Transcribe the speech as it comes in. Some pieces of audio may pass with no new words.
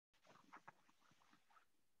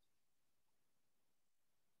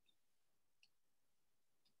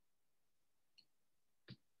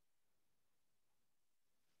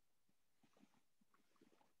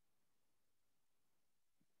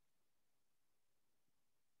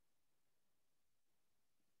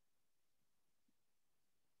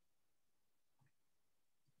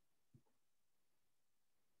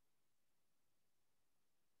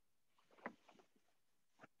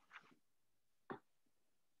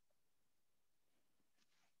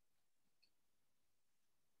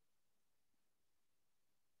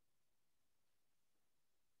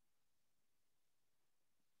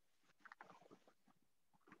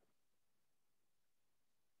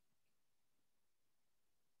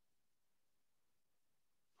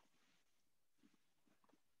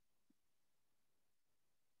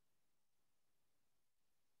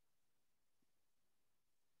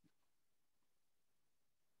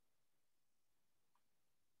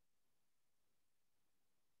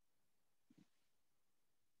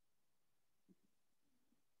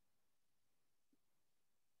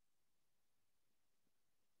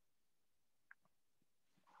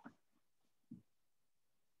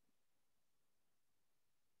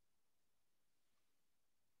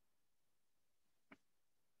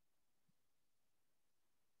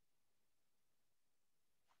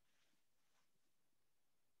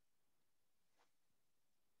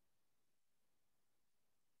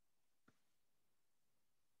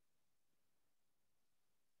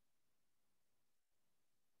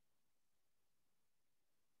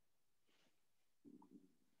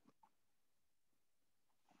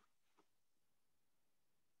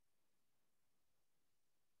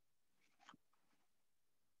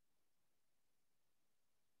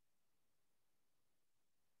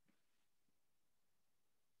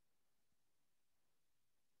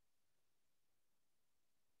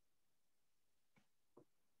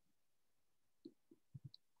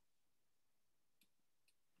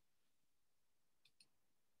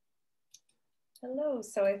Hello,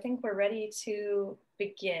 so I think we're ready to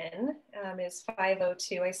begin. It's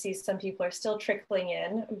 5:02. I see some people are still trickling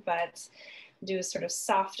in, but do a sort of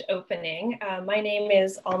soft opening. My name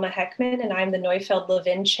is Alma Heckman, and I'm the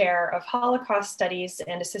Neufeld-Levin Chair of Holocaust Studies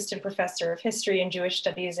and Assistant Professor of History and Jewish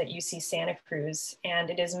Studies at UC Santa Cruz. And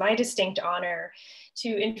it is my distinct honor to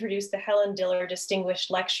introduce the Helen Diller Distinguished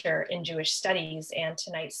Lecture in Jewish Studies and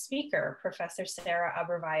tonight's speaker, Professor Sarah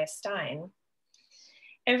Abrevaya Stein.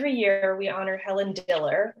 Every year, we honor Helen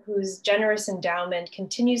Diller, whose generous endowment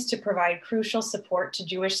continues to provide crucial support to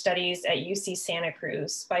Jewish studies at UC Santa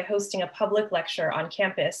Cruz by hosting a public lecture on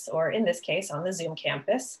campus, or in this case, on the Zoom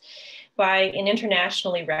campus, by an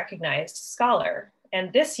internationally recognized scholar.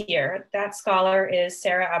 And this year, that scholar is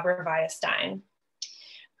Sarah Abrevaya Stein.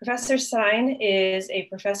 Professor Stein is a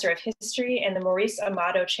professor of history and the Maurice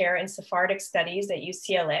Amado Chair in Sephardic Studies at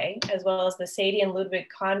UCLA, as well as the Sadie and Ludwig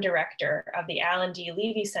Kahn Director of the Alan D.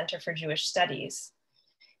 Levy Center for Jewish Studies.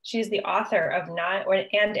 She is the author of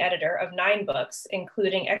and editor of 9 books,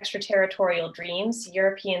 including Extraterritorial Dreams,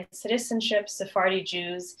 European Citizenship, Sephardi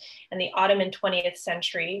Jews, and the Ottoman 20th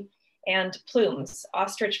Century, and Plumes,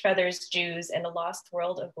 Ostrich Feathers, Jews, and a Lost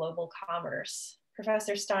World of Global Commerce.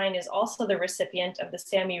 Professor Stein is also the recipient of the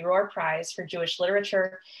Sammy Rohr Prize for Jewish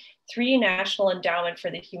Literature, 3 National Endowment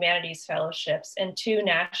for the Humanities Fellowships, and 2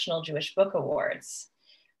 National Jewish Book Awards.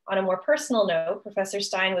 On a more personal note, Professor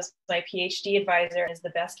Stein was my PhD advisor and is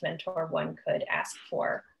the best mentor one could ask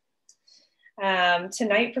for.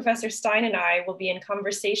 Tonight, Professor Stein and I will be in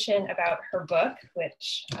conversation about her book,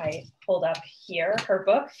 which I pulled up here. Her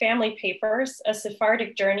book, Family Papers, A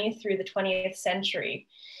Sephardic Journey Through the 20th Century.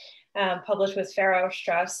 Published with Farrow,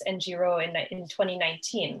 Strauss, and Giraud in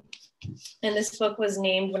 2019. And this book was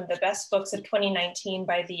named one of the best books of 2019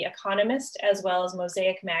 by The Economist, as well as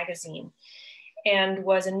Mosaic Magazine, and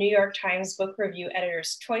was a New York Times Book Review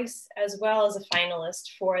Editor's Choice, as well as a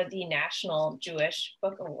finalist for the National Jewish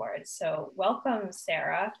Book Awards. So welcome,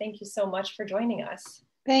 Sarah. Thank you so much for joining us.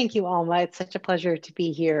 Thank you, Alma. It's such a pleasure to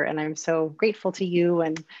be here, and I'm so grateful to you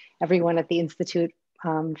and everyone at the Institute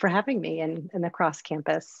for having me and across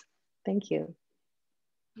campus. Thank you.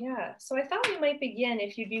 Yeah, so I thought we might begin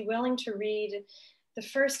if you'd be willing to read the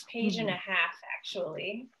first page and a half,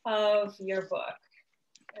 actually, of your book.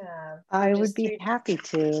 I would be happy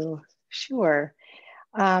to, sure.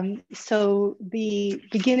 So the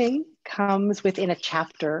beginning comes within a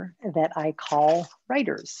chapter that I call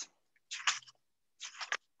Writers.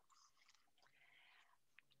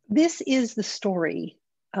 This is the story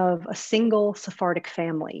of a single Sephardic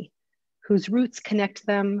family whose roots connect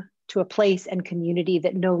them to a place and community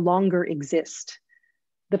that no longer exist.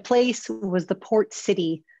 The place was the port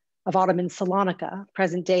city of Ottoman Salonica,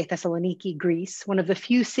 present-day Thessaloniki, Greece, one of the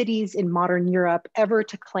few cities in modern Europe ever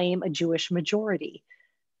to claim a Jewish majority.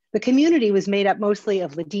 The community was made up mostly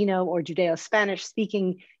of Ladino or Judeo-Spanish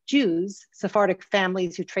speaking Jews, Sephardic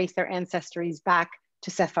families who trace their ancestries back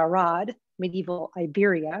to Sepharad, medieval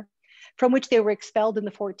Iberia, from which they were expelled in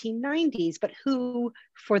the 1490s, but who,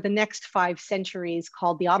 for the next 5 centuries,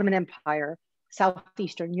 called the Ottoman Empire,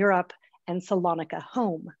 Southeastern Europe, and Salonica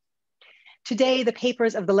home. Today, the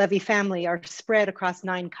papers of the Levy family are spread across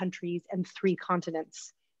 9 countries and 3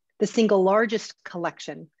 continents. The single largest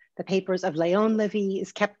collection, the papers of Leon Levy,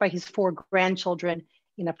 is kept by his 4 grandchildren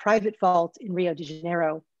in a private vault in Rio de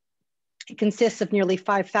Janeiro. It consists of nearly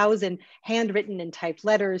 5,000 handwritten and typed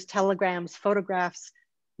letters, telegrams, photographs,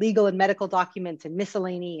 legal and medical documents and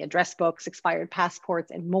miscellany, address books, expired passports,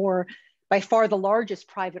 and more. By far the largest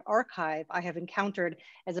private archive I have encountered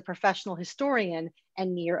as a professional historian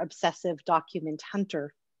and near obsessive document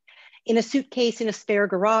hunter. In a suitcase in a spare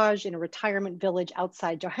garage in a retirement village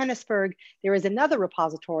outside Johannesburg, there is another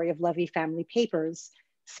repository of Levy family papers.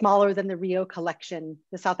 Smaller than the Rio collection,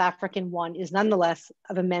 the South African one is nonetheless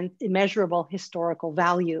of immeasurable historical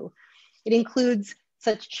value. It includes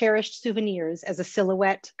such cherished souvenirs as a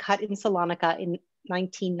silhouette cut in Salonica in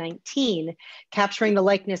 1919, capturing the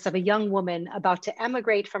likeness of a young woman about to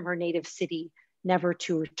emigrate from her native city, never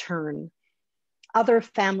to return. Other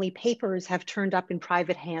family papers have turned up in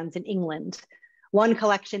private hands in England. One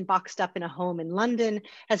collection boxed up in a home in London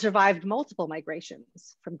has survived multiple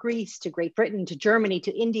migrations, from Greece to Great Britain to Germany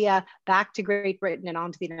to India, back to Great Britain and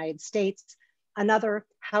on to the United States. Another,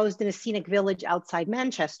 housed in a scenic village outside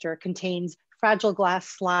Manchester, contains fragile glass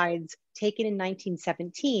slides taken in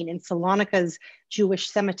 1917 in Salonica's Jewish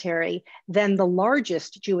cemetery, then the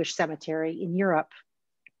largest Jewish cemetery in Europe.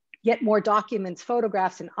 Yet more documents,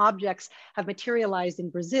 photographs, and objects have materialized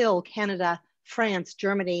in Brazil, Canada, France,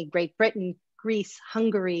 Germany, Great Britain, Greece,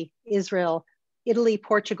 Hungary, Israel, Italy,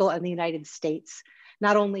 Portugal, and the United States.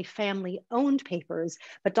 not only family-owned papers,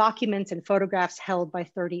 but documents and photographs held by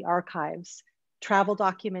 30 archives, travel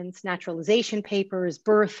documents, naturalization papers,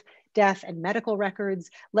 birth, death, and medical records,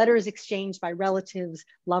 letters exchanged by relatives,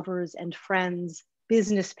 lovers, and friends,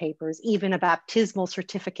 business papers, even a baptismal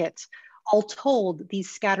certificate. All told, these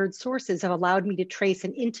scattered sources have allowed me to trace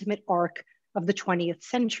an intimate arc of the 20th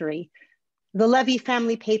century. The Levy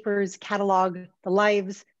family papers catalog the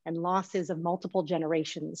lives and losses of multiple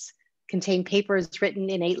generations, contain papers written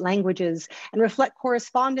in 8 languages, and reflect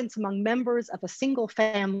correspondence among members of a single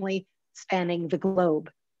family spanning the globe.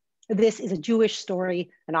 This is a Jewish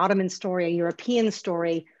story, an Ottoman story, a European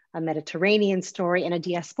story, a Mediterranean story, and a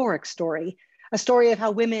diasporic story. A story of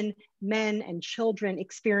how women, men, and children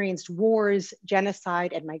experienced wars,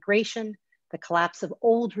 genocide, and migration, the collapse of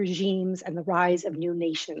old regimes, and the rise of new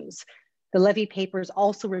nations. The Levy papers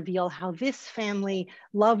also reveal how this family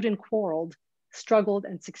loved and quarreled, struggled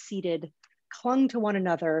and succeeded, clung to one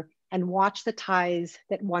another, and watched the ties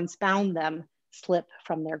that once bound them slip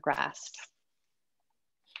from their grasp.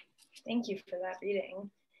 Thank you for that reading.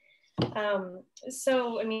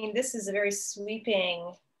 So, I mean, this is a very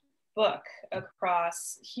sweeping book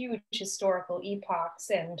across huge historical epochs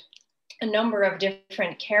and a number of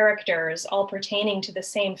different characters, all pertaining to the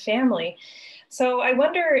same family. So I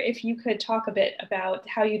wonder if you could talk a bit about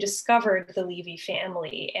how you discovered the Levy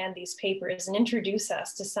family and these papers and introduce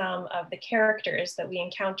us to some of the characters that we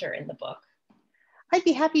encounter in the book. I'd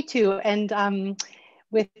be happy to. And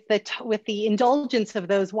with the indulgence of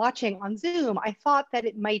those watching on Zoom, I thought that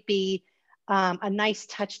it might be a nice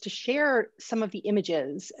touch to share some of the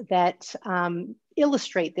images that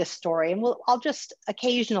illustrate this story. And I'll just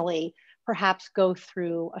occasionally perhaps go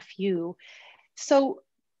through a few. So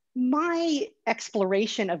my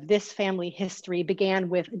exploration of this family history began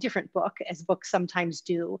with a different book, as books sometimes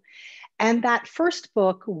do. And that first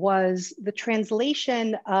book was the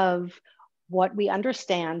translation of what we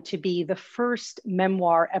understand to be the first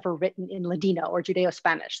memoir ever written in Ladino, or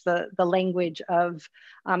Judeo-Spanish, the language of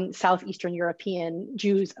Southeastern European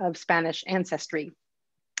Jews of Spanish ancestry.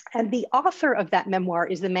 And the author of that memoir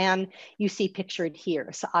is the man you see pictured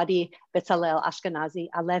here, Saadi Bezalel Ashkenazi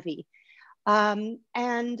Alevi.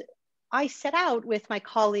 And I set out with my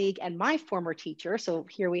colleague and my former teacher. So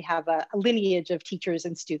here we have a lineage of teachers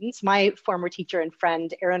and students. My former teacher and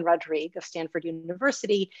friend, Aaron Rodrigue of Stanford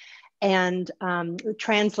University, and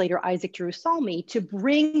translator Isaac Jerusalmi, to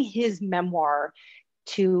bring his memoir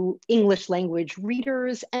to English language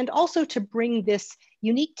readers, and also to bring this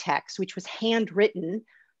unique text, which was handwritten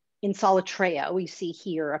in Soletrea. We see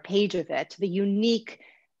here a page of it, the unique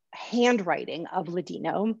handwriting of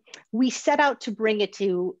Ladino. We set out to bring it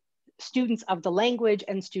to students of the language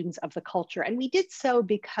and students of the culture. And we did so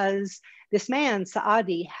because this man,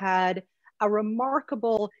 Saadi, had a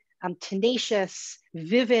remarkable, tenacious,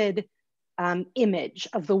 vivid image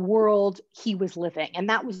of the world he was living. And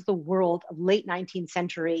that was the world of late 19th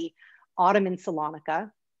century Ottoman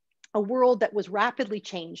Salonica, a world that was rapidly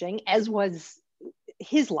changing, as was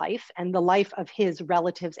his life and the life of his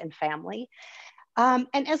relatives and family. And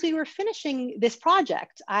as we were finishing this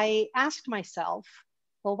project, I asked myself,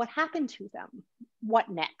 well, what happened to them? What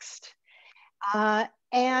next?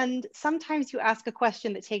 And sometimes you ask a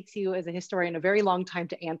question that takes you as a historian a very long time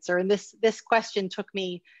to answer. And this question took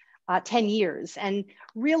me 10 years. And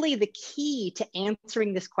really the key to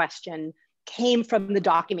answering this question came from the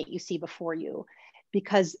document you see before you,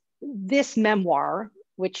 because this memoir,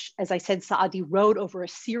 which, as I said, Saadi wrote over a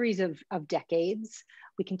series of decades.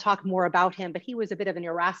 We can talk more about him, but he was a bit of an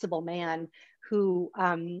irascible man who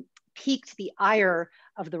piqued the ire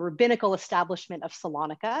of the rabbinical establishment of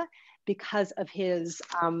Salonica because of his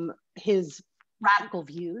radical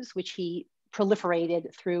views, which he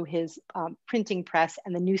proliferated through his printing press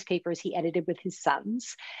and the newspapers he edited with his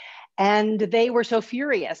sons. And they were so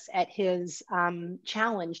furious at his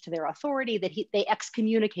challenge to their authority that they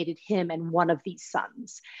excommunicated him and one of these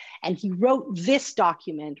sons. And he wrote this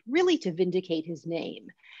document really to vindicate his name.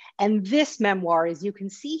 And this memoir, as you can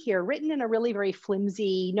see here, written in a really very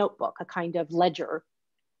flimsy notebook, a kind of ledger,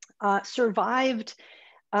 survived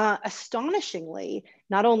astonishingly,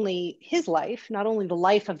 not only his life, not only the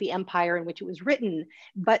life of the empire in which it was written,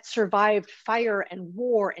 but survived fire and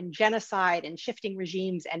war and genocide and shifting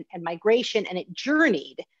regimes and migration. And it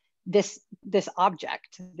journeyed, this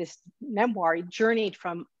object, this memoir, it journeyed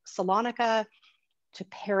from Salonica to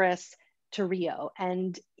Paris to Rio.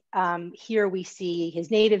 And here we see his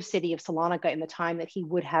native city of Salonica in the time that he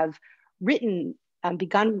would have written,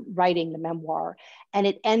 begun writing the memoir. And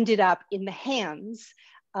it ended up in the hands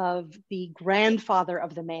of the grandfather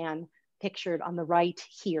of the man pictured on the right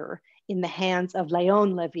here, in the hands of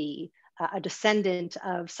Leon Levy, a descendant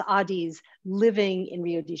of Saadis living in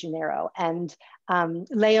Rio de Janeiro. And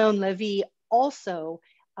Leon Levy also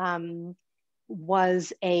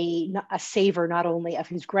was a saver not only of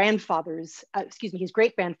his grandfather's, his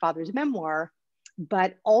great-grandfather's memoir,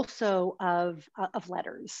 but also of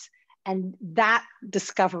letters. And that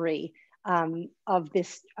discovery of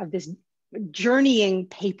this journeying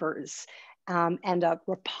papers and a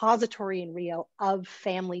repository in Rio of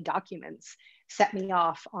family documents set me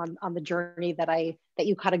off on the journey that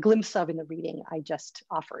you caught a glimpse of in the reading I just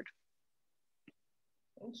offered.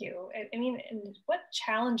 Thank you. I mean, and what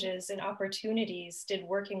challenges and opportunities did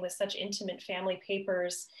working with such intimate family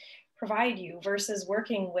papers provide you versus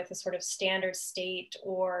working with a sort of standard state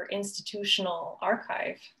or institutional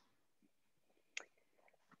archive?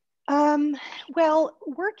 Well,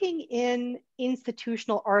 working in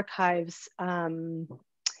institutional archives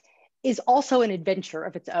is also an adventure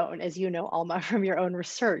of its own, as you know, Alma, from your own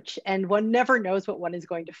research, and one never knows what one is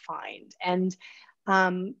going to find. And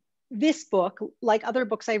this book, like other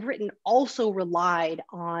books I've written, also relied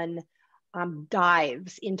on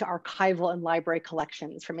dives into archival and library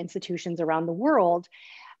collections from institutions around the world.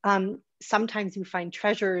 Sometimes you find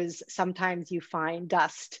treasures, sometimes you find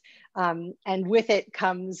dust. And with it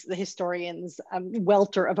comes the historian's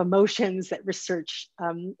welter of emotions that research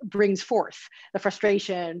brings forth, the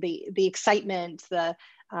frustration, the excitement,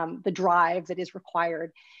 the drive that is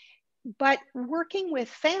required. But working with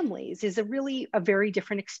families is really a very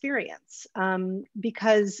different experience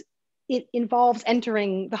because it involves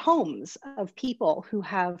entering the homes of people who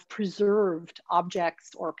have preserved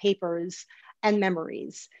objects or papers and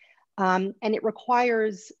memories. And it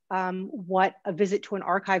requires what a visit to an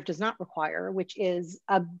archive does not require, which is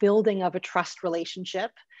a building of a trust relationship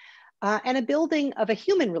and a building of a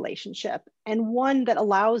human relationship, and one that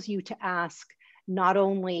allows you to ask not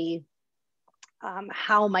only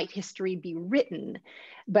how might history be written,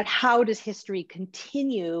 but how does history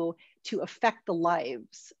continue to affect the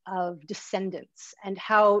lives of descendants, and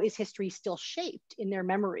how is history still shaped in their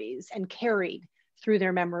memories and carried through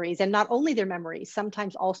their memories, and not only their memories,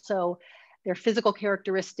 sometimes also their physical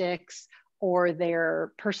characteristics or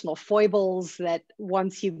their personal foibles, that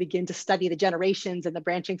once you begin to study the generations and the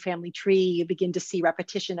branching family tree, you begin to see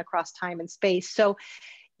repetition across time and space. So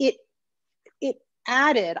it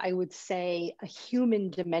added, I would say, a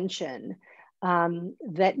human dimension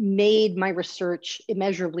that made my research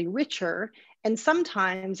immeasurably richer. And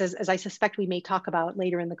sometimes, as I suspect we may talk about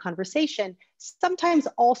later in the conversation, sometimes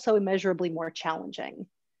also immeasurably more challenging.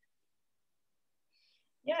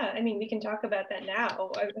 Yeah, I mean, we can talk about that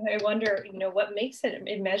now. I wonder, what makes it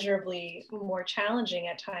immeasurably more challenging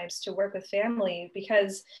at times to work with family,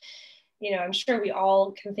 because I'm sure we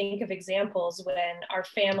all can think of examples when our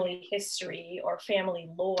family history or family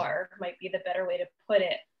lore, might be the better way to put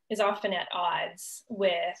it, is often at odds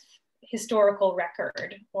with historical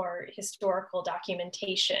record or historical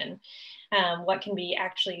documentation, what can be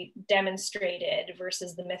actually demonstrated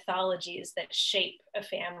versus the mythologies that shape a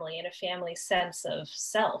family and a family sense of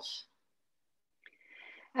self.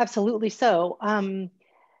 Absolutely so.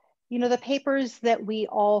 The papers that we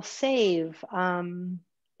all save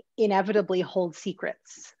inevitably hold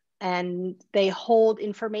secrets, and they hold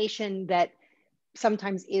information that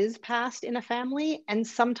sometimes is passed in a family and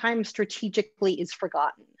sometimes strategically is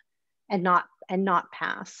forgotten and not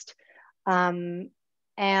passed. And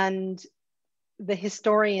the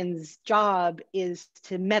historian's job is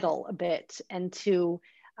to meddle a bit and to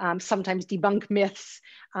sometimes debunk myths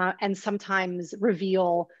and sometimes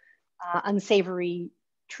reveal unsavory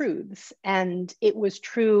truths. And it was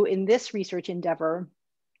true in this research endeavor,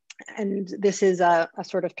 and this is a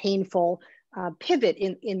sort of painful pivot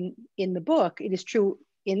in the book. It is true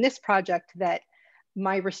in this project that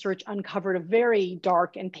my research uncovered a very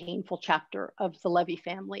dark and painful chapter of the Levy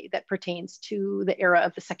family that pertains to the era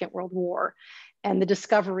of the Second World War, and the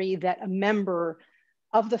discovery that a member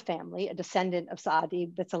of the family, a descendant of Saadi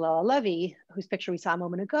Bezalel Levy, whose picture we saw a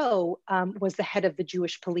moment ago, was the head of the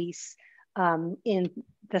Jewish police in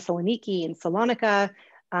Thessaloniki, in Salonica,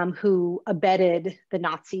 who abetted the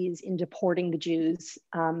Nazis in deporting the Jews,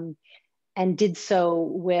 and did so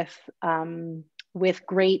with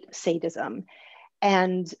great sadism.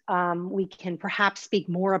 And we can perhaps speak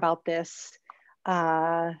more about this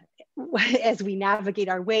as we navigate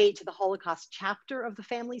our way to the Holocaust chapter of the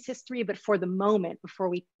family's history. But for the moment, before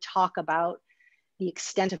we talk about the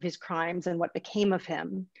extent of his crimes and what became of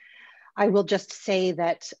him, I will just say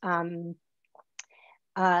that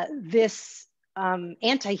this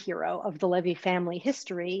anti-hero of the Levy family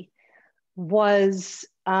history was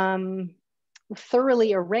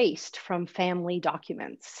thoroughly erased from family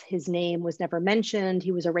documents. His name was never mentioned.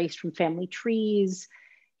 He was erased from family trees.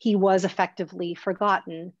 He was effectively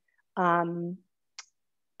forgotten. Not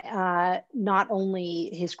only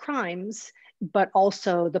his crimes, but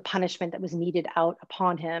also the punishment that was meted out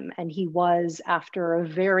upon him. And he was, after a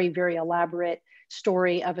very, very elaborate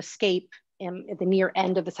story of escape at the near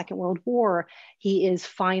end of the Second World War, he is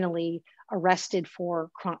finally arrested for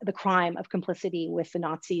the crime of complicity with the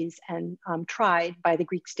Nazis and tried by the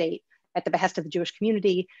Greek state at the behest of the Jewish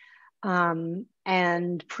community,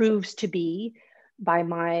 and proves to be, by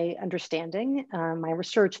my understanding, my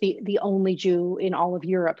research, the only Jew in all of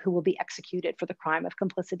Europe who will be executed for the crime of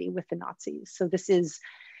complicity with the Nazis. So this is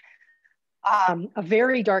a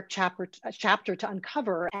very dark chapter to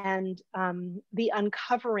uncover, and the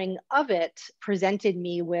uncovering of it presented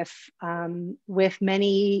me with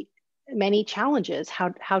many challenges.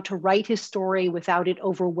 How to write his story without it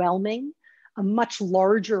overwhelming a much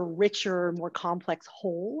larger, richer, more complex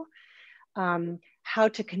whole. How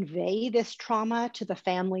to convey this trauma to the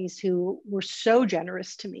families who were so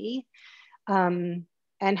generous to me, and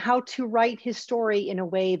how to write his story in a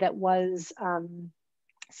way that was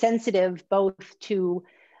sensitive both to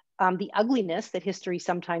the ugliness that history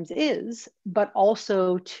sometimes is, but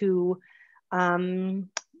also to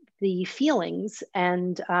the feelings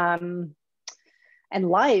and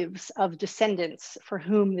lives of descendants for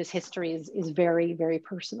whom this history is very, very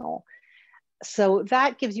personal. So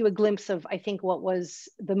that gives you a glimpse of, I think, what was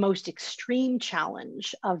the most extreme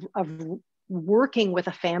challenge of working with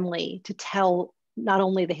a family to tell not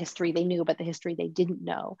only the history they knew, but the history they didn't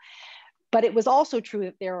know. But it was also true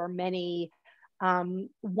that there are many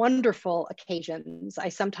wonderful occasions. I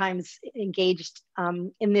sometimes engaged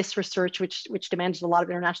in this research, which demanded a lot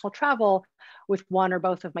of international travel, with one or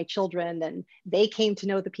both of my children, and they came to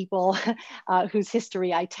know the people whose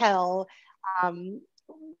history I tell.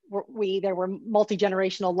 There were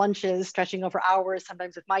multi-generational lunches stretching over hours,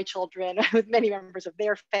 sometimes with my children, with many members of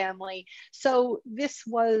their family. So this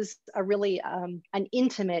was a really an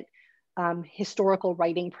intimate historical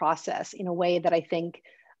writing process in a way that I think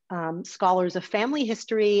scholars of family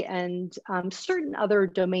history and certain other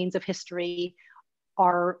domains of history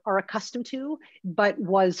are accustomed to, but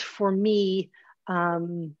was for me a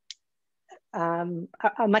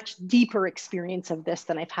much deeper experience of this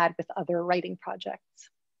than I've had with other writing projects.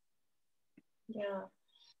 Yeah.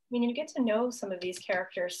 I mean, you get to know some of these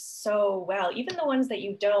characters so well, even the ones that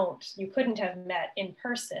you couldn't have met in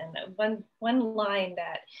person. One line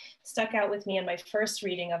that stuck out with me in my first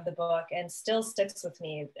reading of the book and still sticks with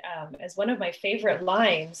me as one of my favorite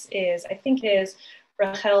lines is, I think it is,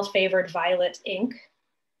 Rachel favored violet ink.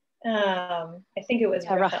 I think it was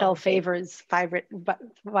Rachel favors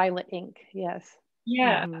violet ink, yes.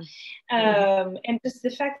 Yeah. And just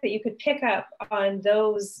the fact that you could pick up on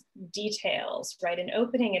those details, right? And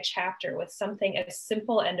opening a chapter with something as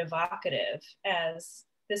simple and evocative as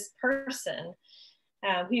this person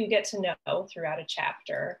who you get to know throughout a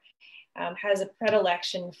chapter has a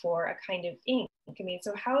predilection for a kind of ink. I mean,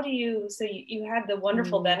 so you had the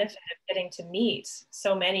wonderful benefit of getting to meet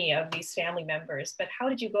so many of these family members, but how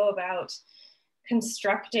did you go about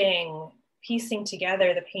piecing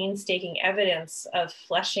together the painstaking evidence of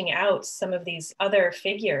fleshing out some of these other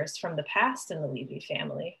figures from the past in the Levy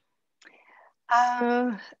family?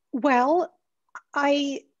 Well,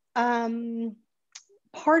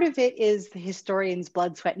 part of it is the historian's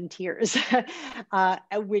blood, sweat, and tears,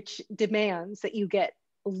 which demands that you get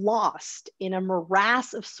lost in a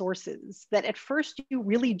morass of sources that at first you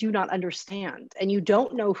really do not understand, and you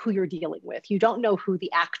don't know who you're dealing with. You don't know who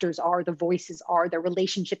the actors are, the voices are, their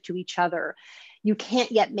relationship to each other. You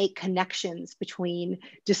can't yet make connections between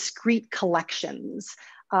discrete collections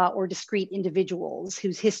or discrete individuals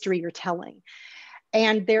whose history you're telling.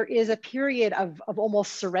 And there is a period of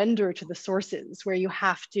almost surrender to the sources where you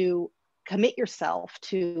have to commit yourself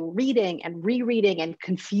to reading and rereading and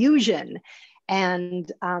confusion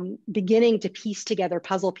and beginning to piece together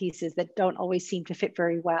puzzle pieces that don't always seem to fit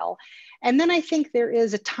very well. And then I think there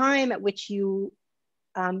is a time at which you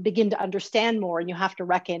begin to understand more, and you have to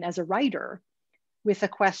reckon as a writer with the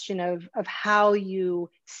question of how you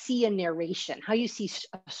see a narration, how you see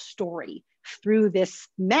a story through this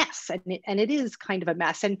mess. And it is kind of a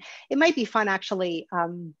mess. And it might be fun, actually,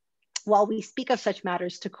 while we speak of such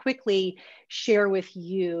matters, to quickly share with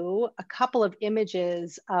you a couple of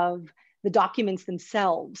images of the documents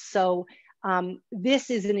themselves. So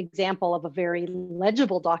this is an example of a very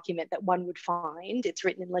legible document that one would find. It's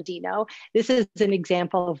written in Ladino. This is an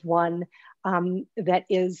example of one that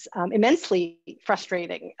is immensely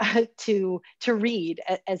frustrating to read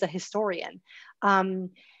as a historian.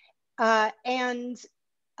 I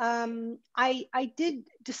did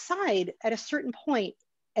decide at a certain point,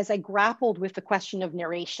 as I grappled with the question of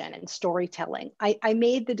narration and storytelling, I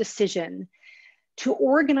made the decision to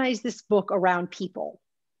organize this book around people.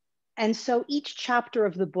 And so each chapter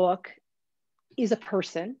of the book is a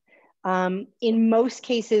person. In most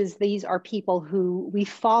cases, these are people who we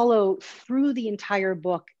follow through the entire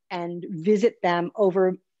book and visit them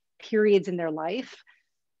over periods in their life,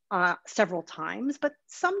 several times, but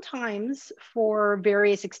sometimes for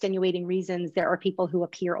various extenuating reasons, there are people who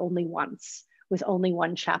appear only once with only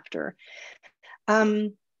one chapter.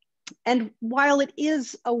 And while it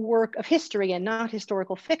is a work of history and not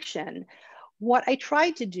historical fiction, what I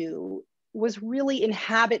tried to do was really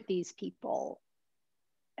inhabit these people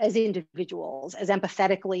as individuals, as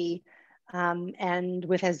empathetically and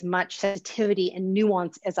with as much sensitivity and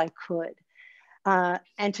nuance as I could.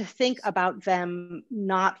 And to think about them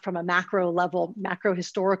not from a macro level, macro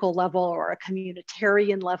historical level, or a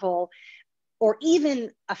communitarian level, or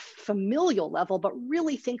even a familial level, but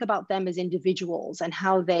really think about them as individuals and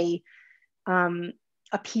how they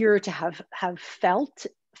appear to have felt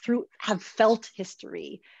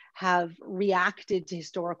history, have reacted to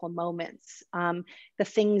historical moments, the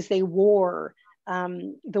things they wore,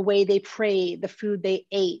 the way they prayed, the food they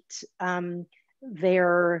ate,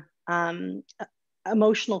 their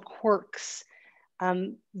emotional quirks.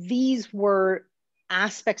 These were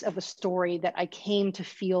aspects of the story that I came to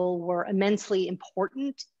feel were immensely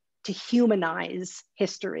important to humanize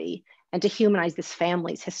history and to humanize this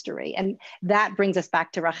family's history. And that brings us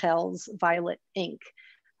back to Rachel's Violet Ink,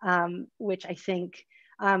 which I think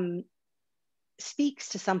speaks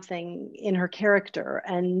to something in her character.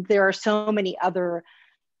 And there are so many other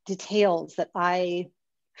details that I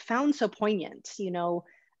found so poignant. You know,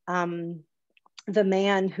 the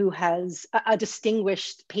man who has a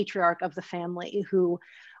distinguished patriarch of the family, who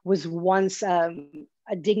was once a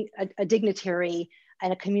dignitary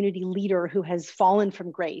and a community leader, who has fallen from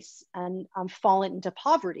grace and fallen into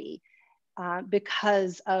poverty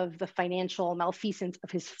because of the financial malfeasance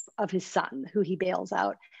of his son, who he bails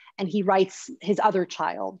out. And he writes his other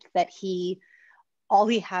child that all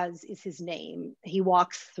he has is his name. He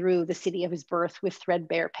walks through the city of his birth with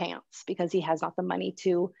threadbare pants because he has not the money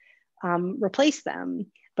to replace them,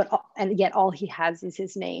 and yet all he has is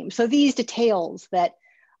his name. So these details that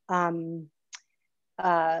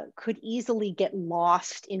could easily get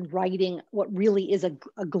lost in writing what really is a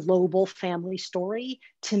global family story,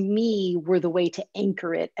 to me were the way to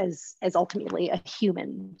anchor it as ultimately a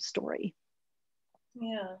human story.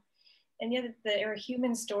 Yeah, and yet there are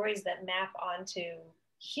human stories that map onto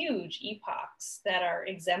huge epochs that are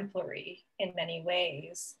exemplary in many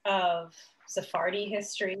ways of Sephardi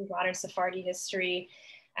history, modern Sephardi history,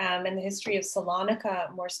 and the history of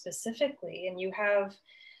Salonica more specifically. And you have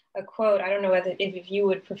a quote, I don't know whether if you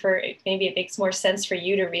would prefer, maybe it makes more sense for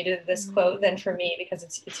you to read this quote than for me, because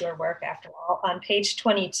it's your work after all. On page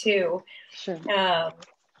 22, sure.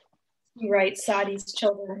 You write Sadi's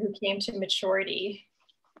children who came to maturity.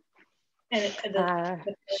 And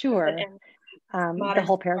sure. The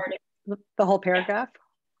whole paragraph. The whole paragraph.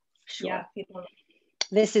 Yeah. Sure. Yeah.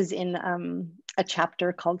 This is in a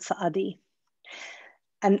chapter called Saadi,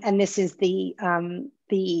 and this is the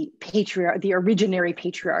patriarch, the originary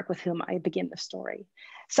patriarch with whom I begin the story.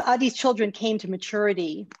 Saadi's children came to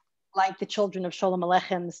maturity like the children of Sholem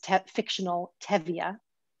Aleichem's fictional Tevye,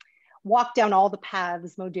 walked down all the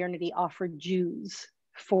paths modernity offered Jews,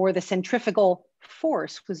 for the centrifugal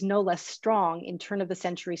force was no less strong in turn of the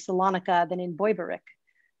century Salonica than in Boiberik.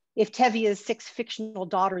 If Tevye's 6 fictional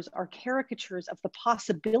daughters are caricatures of the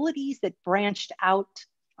possibilities that branched out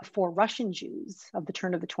for Russian Jews of the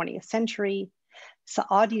turn of the 20th century,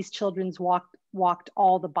 Saadi's children walked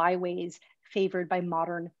all the byways favored by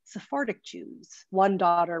modern Sephardic Jews. One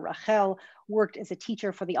daughter, Rachel, worked as a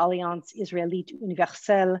teacher for the Alliance Israélite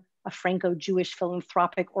Universelle, a Franco-Jewish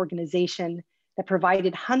philanthropic organization that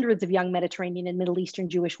provided hundreds of young Mediterranean and Middle Eastern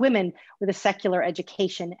Jewish women with a secular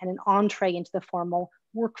education and an entree into the formal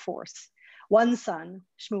workforce. One son,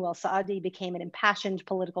 Shmuel Saadi, became an impassioned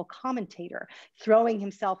political commentator, throwing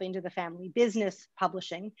himself into the family business,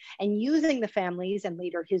 publishing, and using the family's and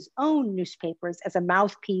later his own newspapers as a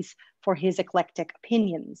mouthpiece for his eclectic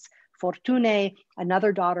opinions. Fortune,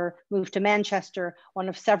 another daughter, moved to Manchester, one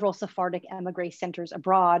of several Sephardic emigre centers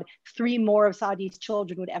abroad. 3 more of Saadi's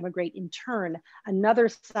children would emigrate in turn. Another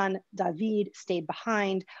son, David, stayed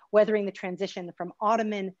behind, weathering the transition from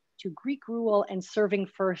Ottoman to Greek rule and serving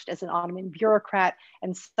first as an Ottoman bureaucrat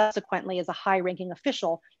and subsequently as a high-ranking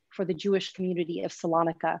official for the Jewish community of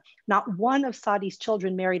Salonica. Not one of Saadi's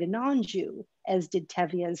children married a non-Jew, as did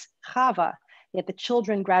Tevye's Chava. yet the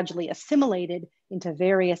children gradually assimilated into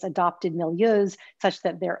various adopted milieus such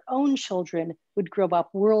that their own children would grow up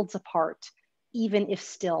worlds apart, even if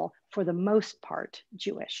still, for the most part,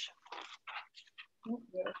 Jewish. Thank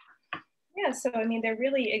you. Yeah, so I mean, they're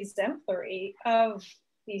really exemplary of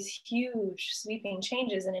these huge sweeping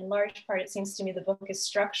changes. And in large part, it seems to me the book is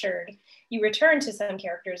structured. You return to some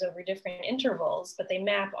characters over different intervals, but they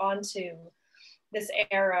map onto this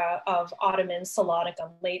era of Ottoman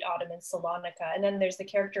Salonica, late Ottoman Salonica. And then there's the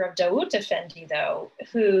character of Daoud Effendi, though,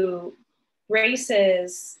 who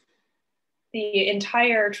braces the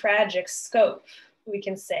entire tragic scope, we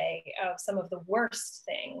can say, of some of the worst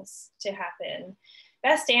things to happen,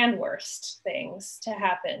 best and worst things to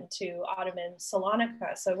happen to Ottoman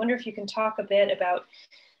Salonica. So I wonder if you can talk a bit about,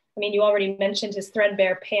 I mean, you already mentioned his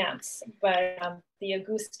threadbare pants, but the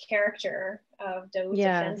august character of Daoud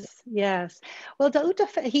Effendi. Yes. Well, Daoud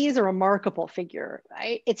Effendi, he is a remarkable figure.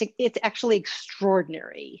 It's actually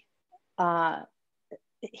extraordinary,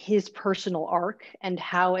 his personal arc and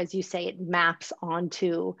how, as you say, it maps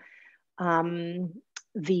onto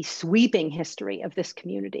the sweeping history of this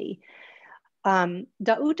community.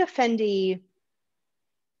 Daoud Effendi,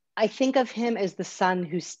 I think of him as the son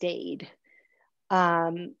who stayed.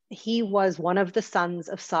 He was one of the sons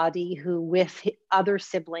of Sadi who, with other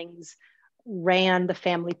siblings, ran the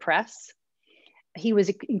family press. He was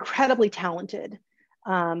incredibly talented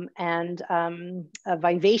and a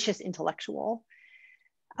vivacious intellectual.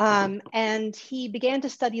 And he began to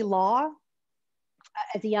study law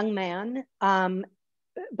as a young man,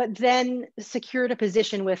 but then secured a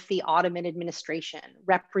position with the Ottoman administration,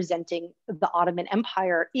 representing the Ottoman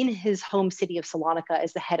Empire in his home city of Salonica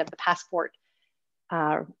as the head of the passport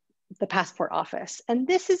office. And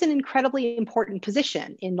this is an incredibly important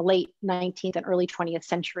position in the late 19th and early 20th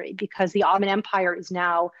century, because the Ottoman Empire is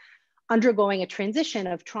now undergoing a transition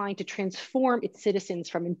of trying to transform its citizens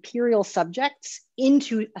from imperial subjects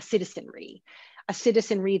into a citizenry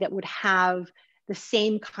that would have the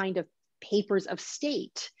same kind of papers of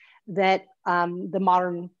state that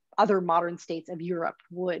the other modern states of Europe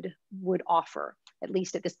would offer, at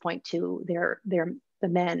least at this point, to the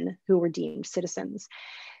men who were deemed citizens.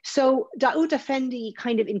 So Daoud Effendi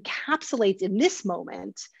kind of encapsulates in this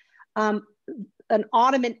moment an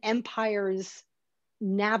Ottoman Empire's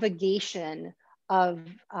navigation of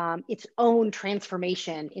its own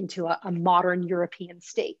transformation into a modern European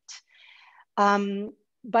state.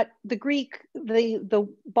 But the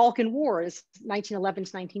Balkan Wars, 1911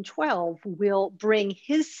 to 1912, will bring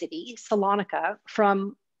his city, Salonica,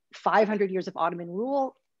 from 500 years of Ottoman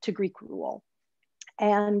rule to Greek rule.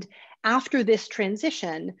 And after this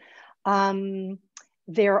transition,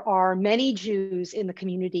 there are many Jews in the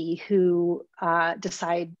community who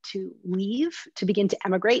decide to leave, to begin to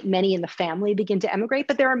emigrate. Many in the family begin to emigrate,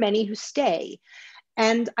 but there are many who stay.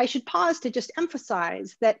 And I should pause to just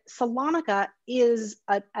emphasize that Salonica is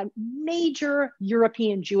a major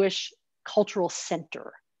European Jewish cultural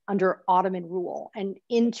center under Ottoman rule and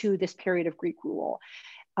into this period of Greek rule.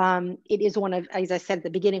 It is one of, as I said at the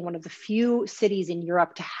beginning, one of the few cities in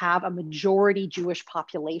Europe to have a majority Jewish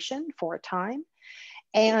population for a time.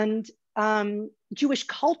 And Jewish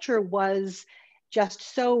culture was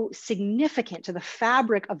just so significant to the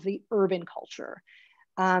fabric of the urban culture,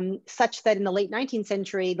 such that in the late 19th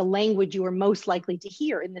century, the language you were most likely to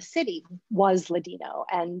hear in the city was Ladino,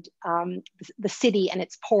 and the city and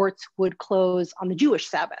its ports would close on the Jewish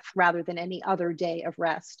Sabbath rather than any other day of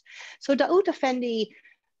rest. So Daoud Effendi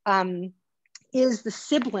is the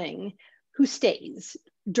sibling who stays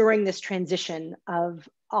during this transition of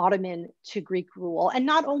Ottoman to Greek rule. And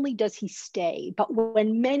not only does he stay, but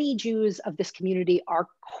when many Jews of this community are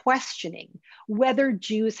questioning whether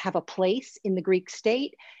Jews have a place in the Greek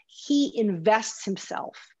state, he invests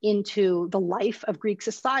himself into the life of Greek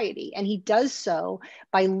society. And he does so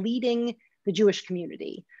by leading the Jewish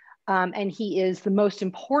community. And he is the most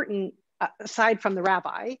important, aside from the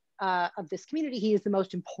rabbi of this community, he is the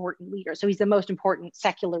most important leader. So he's the most important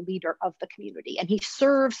secular leader of the community. And he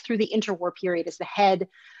serves through the interwar period as the head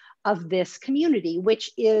of this community,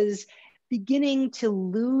 which is beginning to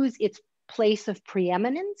lose its place of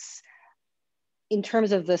preeminence in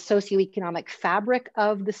terms of the socioeconomic fabric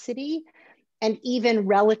of the city, and even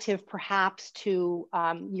relative perhaps to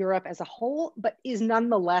Europe as a whole, but is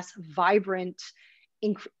nonetheless vibrant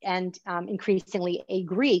and increasingly a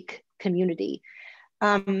Greek community.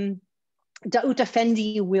 Daoud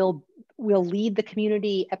Effendi will lead the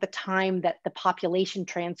community at the time that the population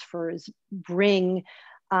transfers bring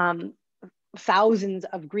thousands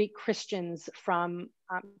of Greek Christians from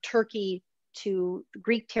Turkey to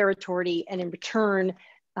Greek territory, and in return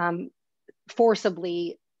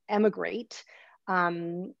forcibly emigrate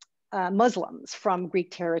Muslims from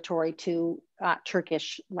Greek territory to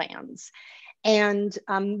Turkish lands. And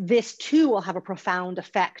this too will have a profound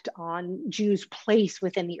effect on Jews' place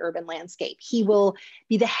within the urban landscape. He will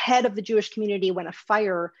be the head of the Jewish community when a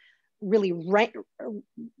fire really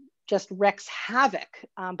just wreaks havoc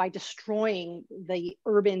by destroying the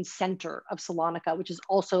urban center of Salonica, which is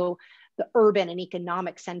also the urban and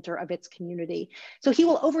economic center of its community. So he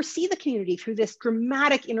will oversee the community through this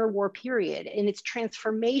dramatic interwar period in its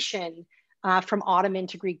transformation from Ottoman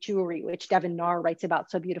to Greek Jewry, which Devin Narr writes about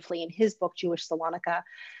so beautifully in his book, Jewish Salonica.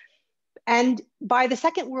 And by the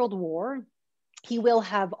Second World War, he will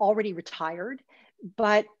have already retired,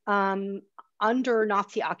 but under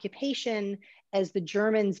Nazi occupation, as the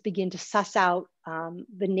Germans begin to suss out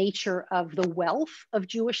the nature of the wealth of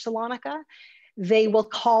Jewish Salonica, they will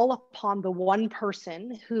call upon the one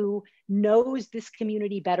person who knows this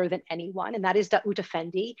community better than anyone, and that is Daoud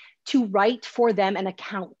Effendi, to write for them an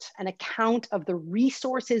account of the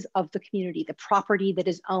resources of the community, the property that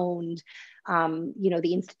is owned,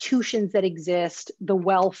 the institutions that exist, the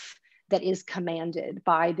wealth that is commanded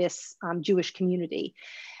by this Jewish community.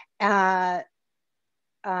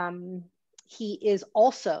 He is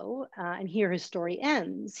also, and here his story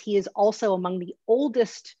ends, he is also among the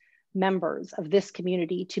oldest members of this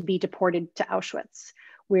community to be deported to Auschwitz,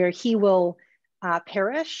 where he will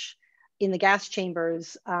perish in the gas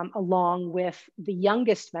chambers along with the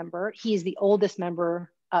youngest member. He is the oldest member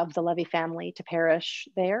of the Levy family to perish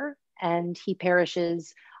there, and he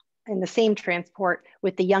perishes in the same transport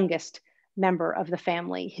with the youngest member of the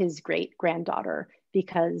family, his great-granddaughter,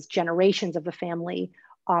 because generations of the family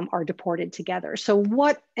are deported together. So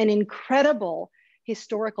what an incredible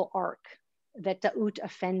historical arc that Daoud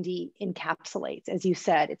Effendi encapsulates. As you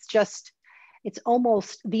said, it's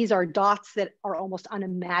almost, these are dots that are almost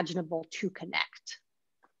unimaginable to connect.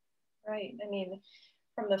 Right, I mean,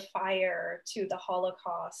 from the fire to the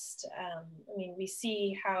Holocaust, I mean, we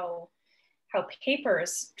see how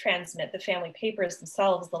papers transmit, the family papers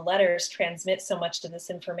themselves, the letters transmit so much of this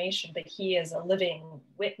information, but he is a living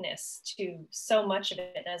witness to so much of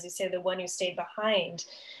it. And as you say, the one who stayed behind.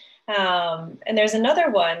 And there's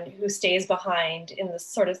another one who stays behind in the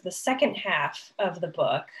sort of the second half of the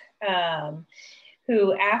book,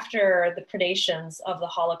 who after the predations of the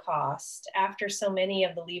Holocaust, after so many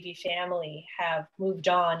of the Levy family have moved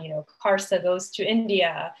on, Karsa goes to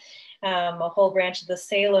India, a whole branch of the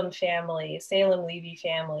Salem Levy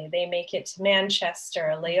family, they make it to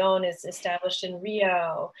Manchester, Leon is established in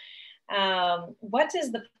Rio. What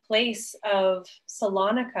is the place of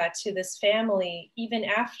Salonica to this family, even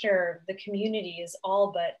after the community is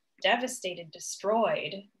all but devastated,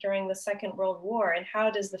 destroyed during the Second World War? And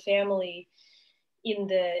how does the family, in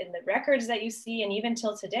the records that you see, and even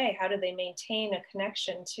till today, how do they maintain a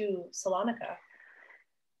connection to Salonica?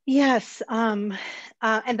 Yes, and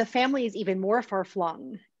the family is even more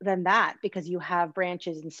far-flung than that, because you have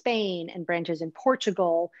branches in Spain and branches in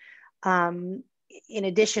Portugal, in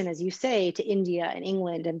addition, as you say, to India and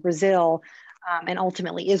England and Brazil, and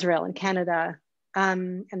ultimately Israel and Canada,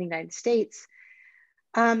 and the United States.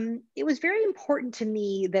 It was very important to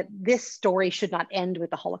me that this story should not end with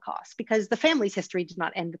the Holocaust, because the family's history did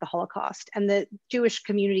not end with the Holocaust, and the Jewish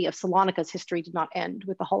community of Salonica's history did not end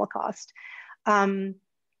with the Holocaust.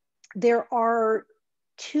 There are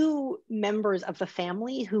two members of the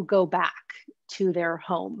family who go back to their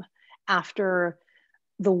home after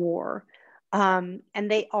the war. And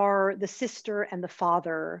they are the sister and the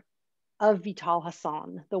father of Vital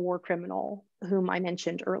Hassan, the war criminal whom I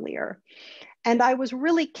mentioned earlier. And I was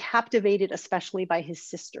really captivated, especially by his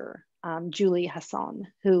sister, Julie Hassan,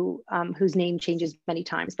 whose name changes many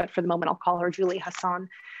times, but for the moment, I'll call her Julie Hassan.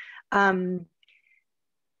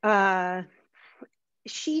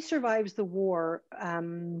 She survives the war,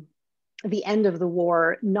 the end of the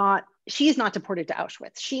war. She is not deported to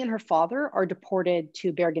Auschwitz. She and her father are deported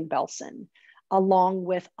to Bergen-Belsen, along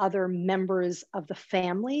with other members of the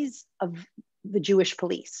families of the Jewish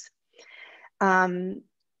police. Surviving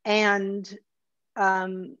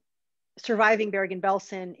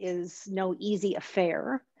Bergen-Belsen is no easy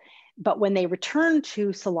affair, but when they return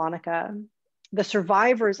to Salonica, the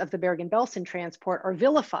survivors of the Bergen-Belsen transport are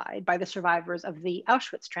vilified by the survivors of the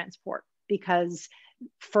Auschwitz transport, because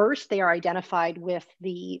first they are identified with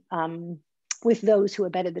those who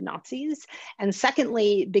abetted the Nazis, and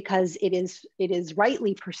secondly, because it is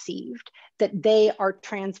rightly perceived that they are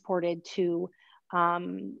transported to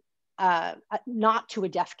not to a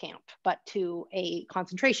death camp, but to a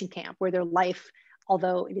concentration camp, where their life,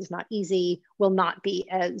 although it is not easy, will not be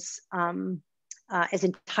as as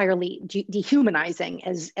entirely dehumanizing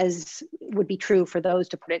as would be true for those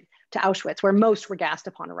to put it to Auschwitz, where most were gassed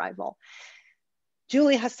upon arrival.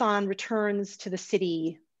 Julie Hassan returns to the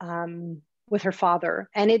city with her father,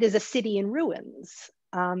 and it is a city in ruins.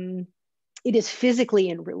 It is physically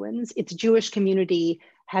in ruins. Its Jewish community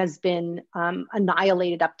has been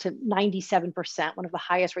annihilated up to 97%, one of the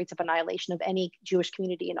highest rates of annihilation of any Jewish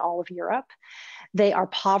community in all of Europe. They are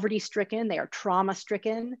poverty-stricken, they are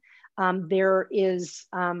trauma-stricken. There is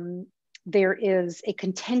a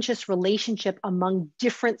contentious relationship among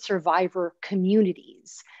different survivor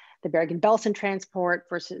communities. The Bergen-Belsen transport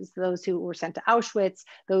versus those who were sent to Auschwitz,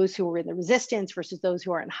 those who were in the resistance versus those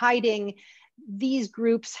who are in hiding. These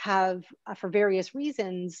groups have, for various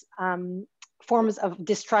reasons, forms of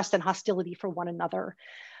distrust and hostility for one another.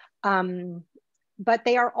 But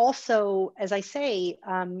they are also, as I say,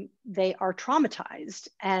 they are traumatized,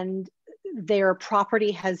 and their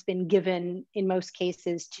property has been given, in most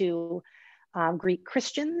cases, to Greek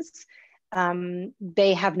Christians.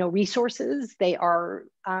 They have no resources. They are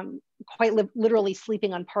quite literally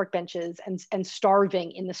sleeping on park benches and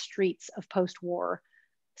starving in the streets of post-war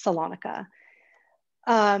Salonica.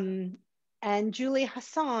 And Julie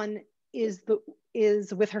Hassan is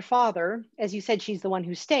with her father. As you said, she's the one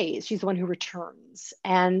who stays. She's the one who returns,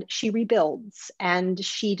 and she rebuilds, and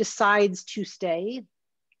she decides to stay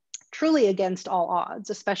truly against all odds,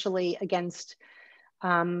 especially against,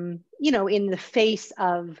 in the face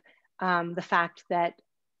of the fact that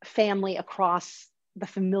family across the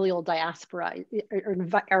familial diaspora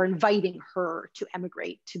are inviting her to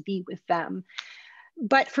emigrate, to be with them.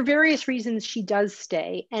 But for various reasons, she does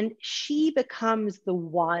stay, and she becomes the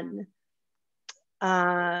one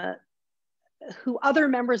who other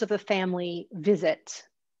members of the family visit,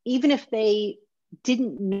 even if they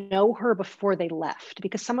didn't know her before they left,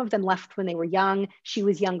 because some of them left when they were young. She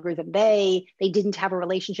was younger than they didn't have a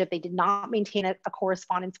relationship. They did not maintain a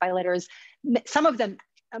correspondence by letters. Some of them,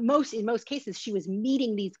 in most cases, she was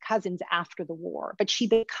meeting these cousins after the war, but she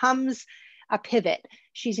becomes a pivot.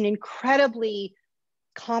 She's an incredibly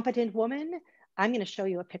competent woman. I'm going to show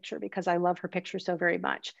you a picture because I love her picture so very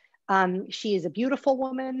much. She is a beautiful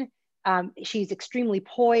woman. She's extremely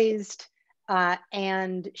poised.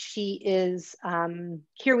 And she is,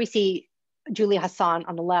 here we see Julie Hassan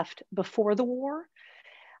on the left before the war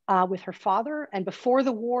with her father. And before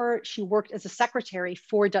the war, she worked as a secretary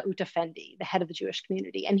for Daoud Effendi, the head of the Jewish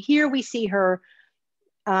community. And here we see her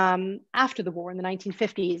after the war in the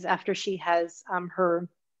 1950s, after she has, her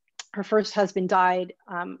first husband died.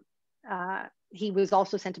 He was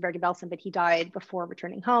also sent to Bergen-Belsen, but he died before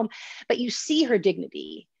returning home. But you see her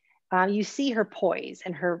dignity. You see her poise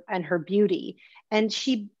and her beauty, and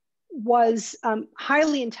she was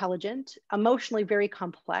highly intelligent, emotionally very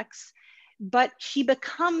complex, but she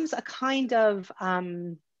becomes a kind of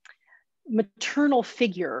maternal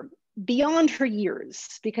figure beyond her years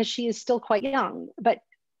because she is still quite young. But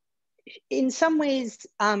in some ways,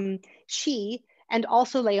 she and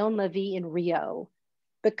also Leon Levy in Rio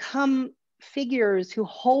become figures who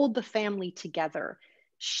hold the family together.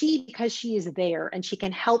 She, because she is there and she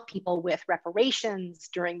can help people with reparations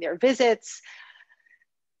during their visits.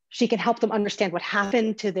 She can help them understand what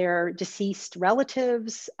happened to their deceased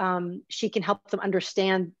relatives. She can help them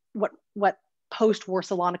understand what post-war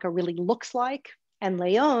Salonica really looks like. And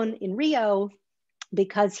Leon in Rio,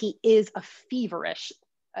 because he is a feverish,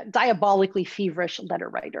 diabolically feverish letter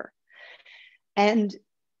writer. And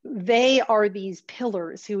they are these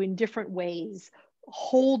pillars who in different ways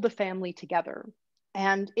hold the family together.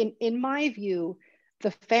 And in my view,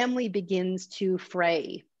 the family begins to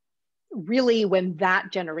fray really when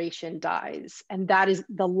that generation dies. And that is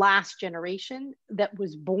the last generation that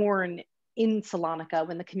was born in Salonica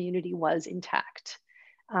when the community was intact.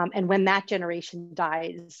 And when that generation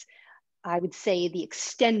dies, I would say the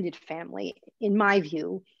extended family, in my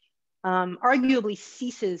view, arguably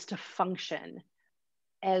ceases to function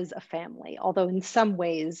as a family. Although in some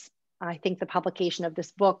ways, I think the publication of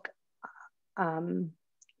this book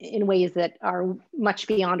in ways that are much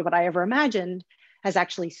beyond what I ever imagined, has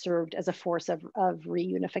actually served as a force of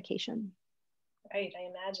reunification. Right, I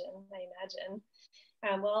imagine.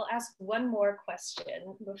 Well, I'll ask one more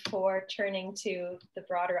question before turning to the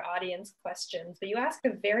broader audience questions. But you asked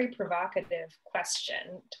a very provocative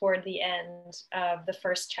question toward the end of the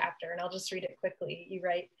first chapter, and I'll just read it quickly. You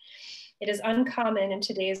write, "It is uncommon in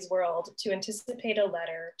today's world to anticipate a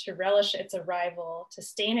letter, to relish its arrival, to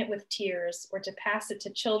stain it with tears, or to pass it to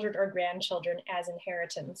children or grandchildren as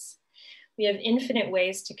inheritance. We have infinite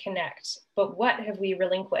ways to connect, but what have we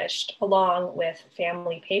relinquished along with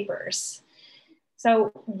family papers?"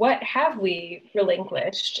 So what have we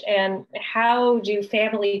relinquished, and how do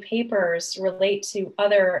family papers relate to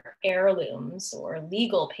other heirlooms or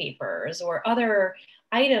legal papers or other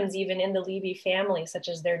items even in the Levy family, such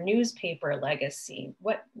as their newspaper legacy?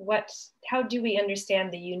 How do we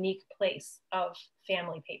understand the unique place of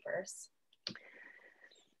family papers?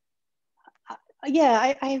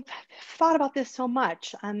 Yeah, I've thought about this so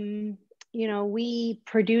much. You know, we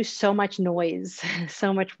produce so much noise,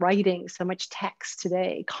 so much writing, so much text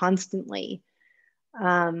today, constantly.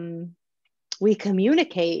 We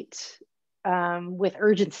communicate with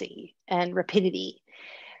urgency and rapidity,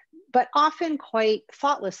 but often quite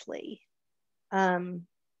thoughtlessly. And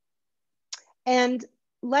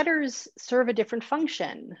letters serve a different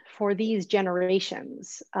function for these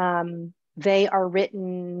generations. They are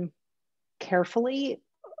written carefully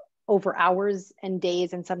over hours and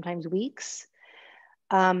days and sometimes weeks.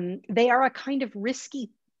 They are a kind of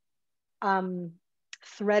risky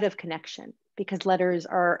thread of connection, because letters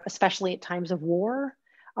are, especially at times of war,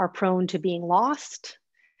 are prone to being lost.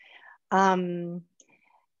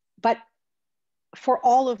 But for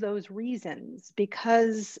all of those reasons,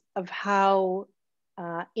 because of how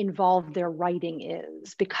involved their writing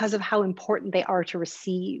is, because of how important they are to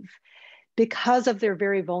receive, because of their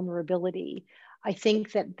very vulnerability, I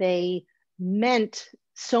think that they meant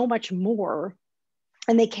so much more,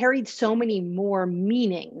 and they carried so many more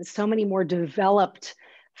meanings, so many more developed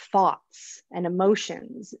thoughts and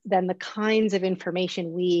emotions than the kinds of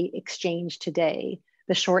information we exchange today,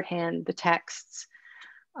 the shorthand, the texts.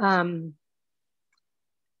 I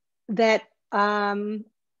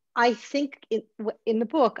think in the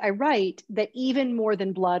book, I write that even more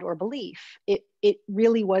than blood or belief, it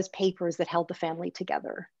really was papers that held the family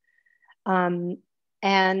together. And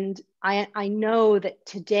I know that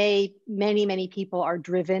today, many people are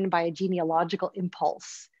driven by a genealogical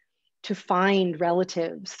impulse to find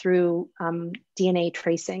relatives through DNA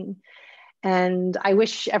tracing. And I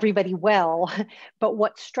wish everybody well, but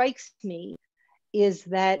what strikes me is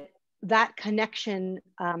that connection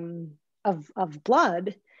of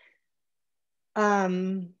blood,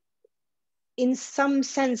 in some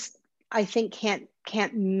sense, I think can't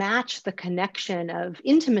match the connection of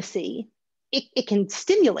intimacy. It can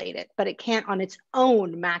stimulate it, but it can't on its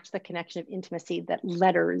own match the connection of intimacy that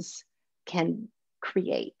letters can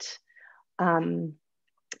create. And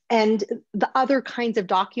the other kinds of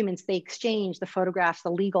documents they exchanged, the photographs,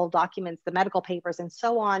 the legal documents, the medical papers, and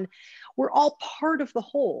so on, were all part of the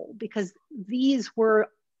whole, because these were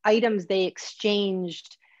items they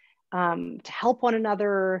exchanged to help one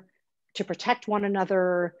another, to protect one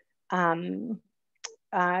another,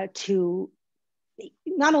 to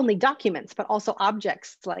not only documents, but also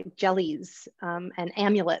objects like jellies and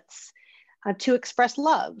amulets to express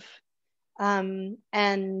love.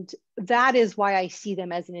 And that is why I see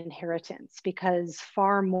them as an inheritance, because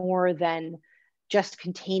far more than just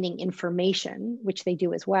containing information, which they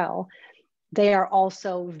do as well, they are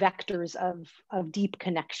also vectors of deep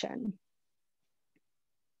connection.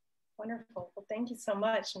 Wonderful. Well, thank you so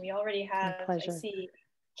much. And we already have, I see,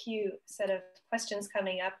 a set of questions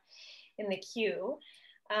coming up in the queue.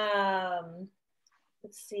 Let's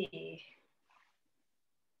see.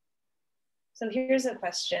 So here's a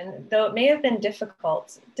question. Though it may have been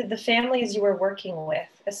difficult, did the families you were working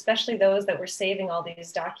with, especially those that were saving all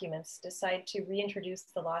these documents, decide to reintroduce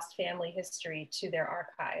the lost family history to their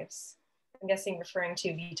archives? I'm guessing referring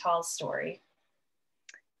to Vital's story.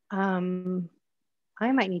 I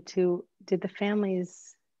might need to, did the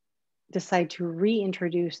families decide to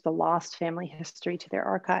reintroduce the lost family history to their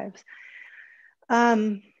archives?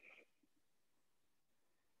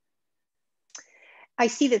 I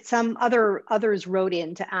see that some others wrote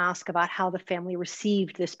in to ask about how the family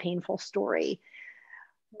received this painful story.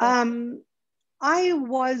 I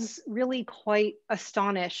was really quite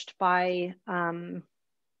astonished by the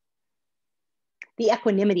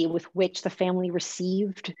equanimity with which the family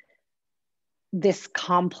received this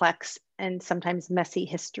complex and sometimes messy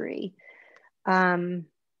history.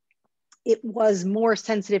 It was more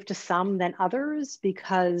sensitive to some than others,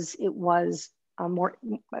 because it was more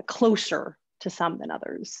closer to some than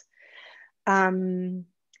others.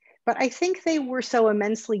 But I think they were so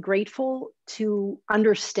immensely grateful to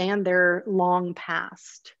understand their long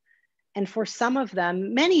past. And for some of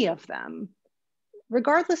them, many of them,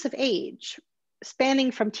 regardless of age,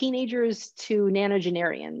 spanning from teenagers to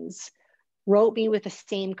nonagenarians, wrote me with the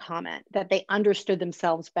same comment, that they understood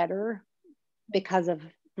themselves better because of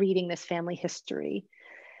reading this family history.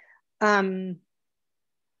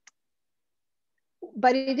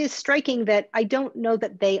 But it is striking that I don't know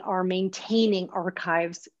that they are maintaining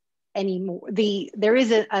archives anymore. There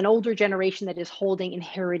is an older generation that is holding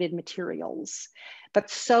inherited materials, but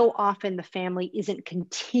so often the family isn't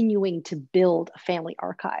continuing to build a family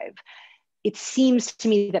archive. It seems to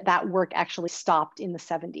me that that work actually stopped in the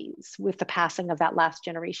 70s with the passing of that last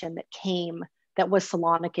generation that was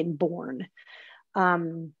Salonican born.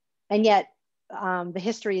 And yet the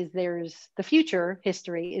history is theirs, the future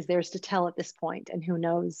history is theirs to tell at this point, and who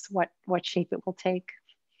knows what shape it will take.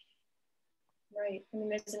 Right. I mean,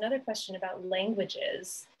 there's another question about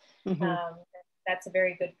languages. Mm-hmm. That's a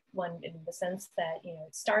very good one in the sense that, you know,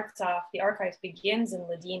 it starts off, the archive begins in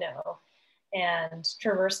Ladino and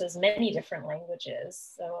traverses many different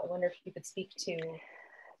languages. So I wonder if you could speak to.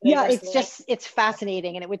 Yeah, it's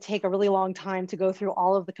fascinating, and it would take a really long time to go through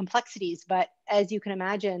all of the complexities. But as you can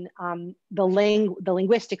imagine, the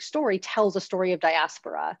linguistic story tells a story of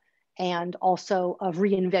diaspora and also of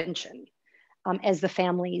reinvention, as the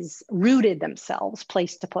families rooted themselves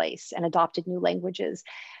place to place and adopted new languages.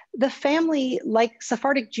 The family, like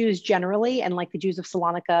Sephardic Jews generally, and like the Jews of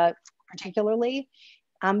Salonica particularly,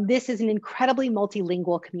 this is an incredibly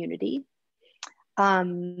multilingual community.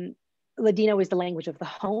 Ladino is the language of the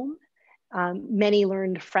home. Many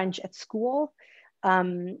learned French at school.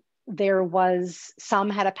 Some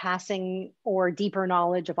had a passing or deeper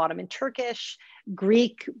knowledge of Ottoman Turkish.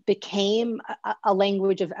 Greek became a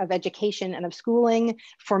language of education and of schooling.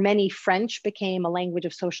 For many, French became a language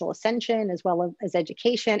of social ascension as well as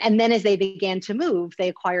education. And then as they began to move, they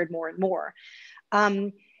acquired more and more.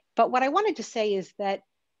 But what I wanted to say is that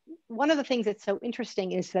one of the things that's so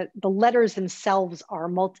interesting is that the letters themselves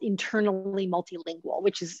are internally multilingual,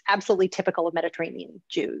 which is absolutely typical of Mediterranean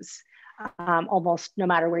Jews, almost no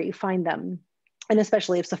matter where you find them, and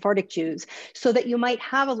especially of Sephardic Jews. So that you might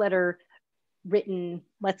have a letter written,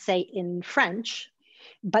 let's say, in French,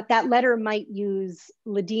 but that letter might use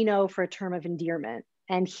Ladino for a term of endearment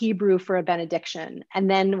and Hebrew for a benediction. And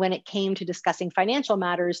then when it came to discussing financial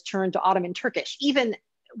matters, turned to Ottoman Turkish. Even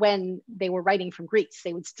when they were writing from Greece,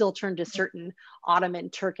 they would still turn to certain Ottoman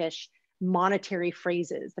Turkish monetary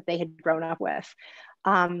phrases that they had grown up with.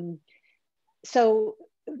 So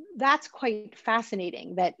that's quite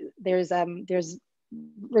fascinating, that there's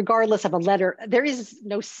regardless of a letter, there is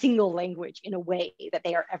no single language in a way that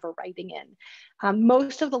they are ever writing in.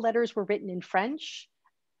 Most of the letters were written in French,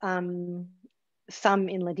 some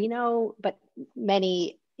in Ladino, but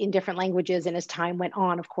many in different languages. And as time went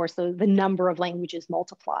on, of course, the number of languages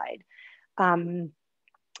multiplied. And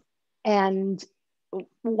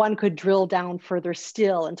one could drill down further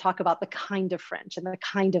still and talk about the kind of French and the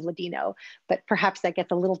kind of Ladino, but perhaps that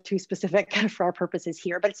gets a little too specific for our purposes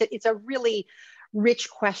here. But it's a really rich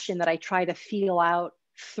question that I try to feel out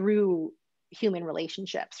through human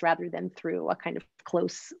relationships rather than through a kind of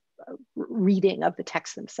close reading of the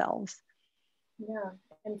texts themselves. Yeah,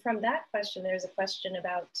 and from that question, there's a question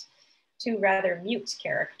about two rather mute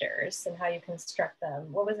characters and how you construct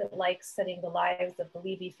them. What was it like studying the lives of the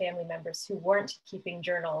Levy family members who weren't keeping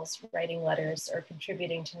journals, writing letters, or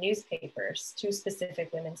contributing to newspapers? Two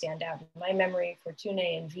specific women stand out in my memory: Fortune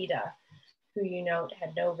and Vida, who you note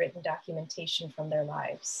had no written documentation from their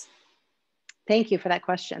lives. Thank you for that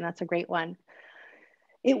question. That's a great one.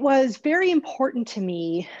 It was very important to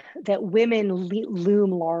me that women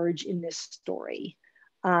loom large in this story,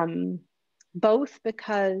 both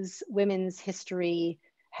because women's history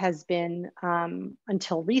has been,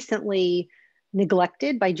 until recently,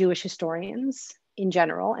 neglected by Jewish historians in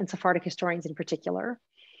general and Sephardic historians in particular,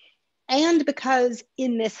 and because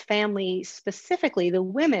in this family specifically, the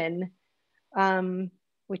women,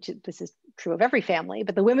 which this is true of every family,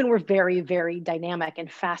 but the women were very, very dynamic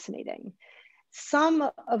and fascinating. Some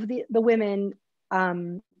of the women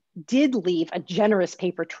did leave a generous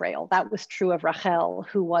paper trail. That was true of Rachel,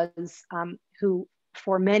 who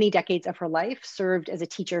for many decades of her life served as a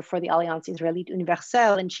teacher for the Alliance Israélite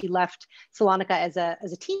Universelle, and she left Salonica as a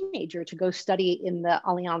teenager to go study in the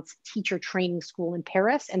Alliance teacher training school in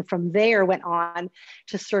Paris, and from there went on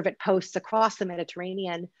to serve at posts across the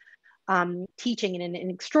Mediterranean, teaching in an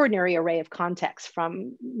extraordinary array of contexts,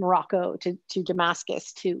 from Morocco to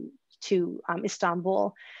Damascus to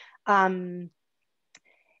Istanbul.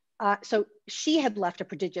 So she had left a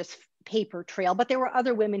prodigious paper trail, but there were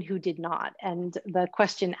other women who did not. And the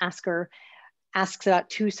question asker asks about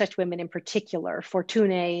two such women in particular: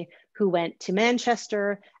 Fortune, who went to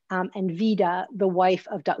Manchester, and Vida, the wife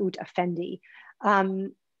of Daoud Effendi.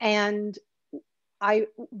 And I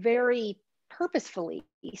very purposefully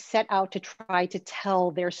set out to try to tell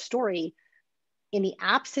their story in the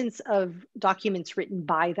absence of documents written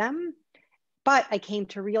by them, but I came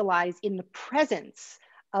to realize in the presence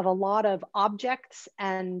of a lot of objects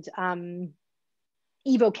and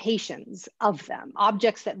evocations of them,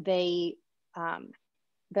 objects that they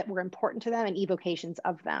that were important to them and evocations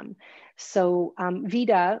of them. So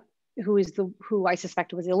Vida, who I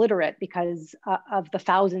suspect was illiterate because of the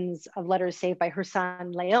thousands of letters saved by her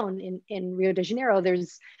son Leon in Rio de Janeiro,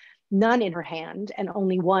 there's none in her hand and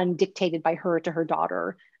only one dictated by her to her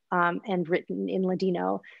daughter and written in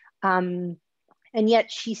Ladino. And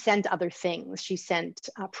yet she sent other things. She sent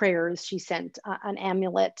prayers, she sent an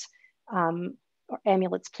amulet, or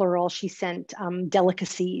amulets plural. She sent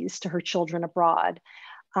delicacies to her children abroad.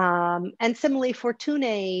 And similarly for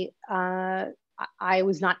Tune, I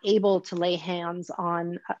was not able to lay hands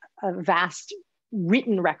on a vast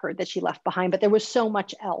written record that she left behind, but there was so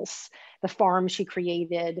much else. The farm she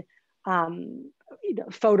created,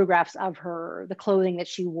 photographs of her, the clothing that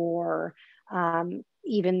she wore,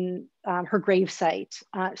 even her gravesite.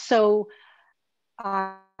 So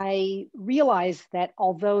I realized that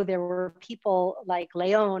although there were people like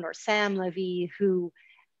Leon or Sam Levy who,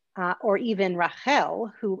 or even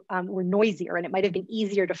Rachel, who were noisier, and it might have been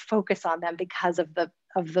easier to focus on them because of the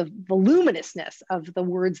voluminousness of the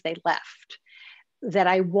words they left, that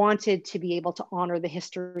I wanted to be able to honor the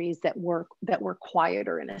histories that were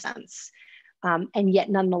quieter in a sense, and yet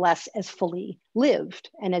nonetheless as fully lived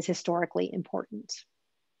and as historically important.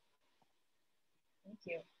 Thank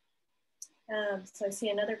you. So I see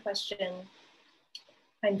another question.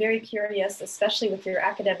 I'm very curious, especially with your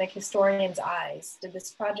academic historian's eyes, did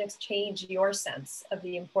this project change your sense of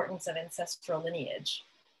the importance of ancestral lineage?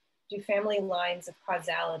 Do family lines of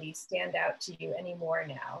causality stand out to you anymore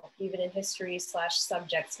now, even in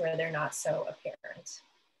history/subjects where they're not so apparent?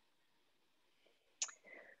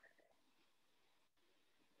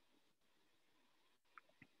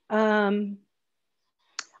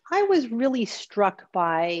 I was really struck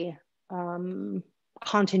by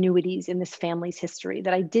continuities in this family's history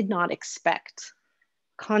that I did not expect.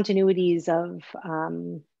 Continuities of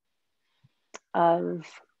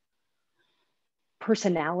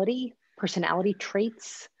personality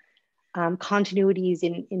traits, continuities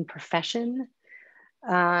in profession.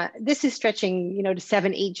 This is stretching, to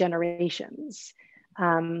 7-8 generations.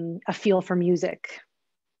 A feel for music,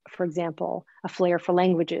 for example, a flair for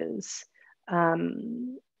languages,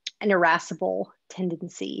 an irascible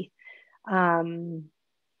tendency.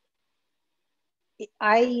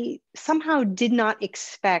 I somehow did not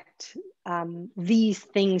expect these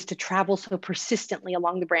things to travel so persistently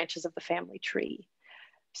along the branches of the family tree.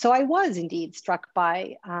 So I was indeed struck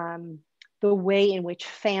by the way in which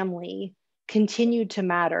family continued to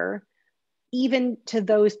matter, even to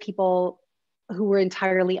those people who were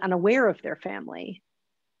entirely unaware of their family,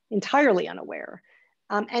 entirely unaware,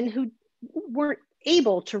 and who weren't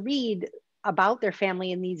able to read about their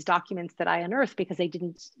family in these documents that I unearthed because they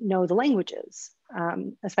didn't know the languages,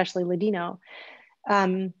 especially Ladino.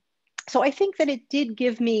 So I think that it did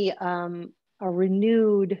give me a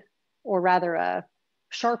renewed, or rather a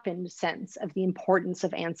sharpened sense of the importance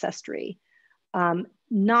of ancestry,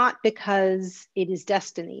 not because it is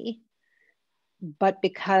destiny, but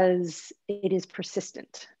because it is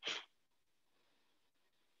persistent.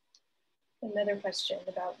 Another question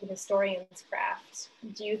about the historian's craft.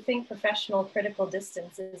 Do you think professional critical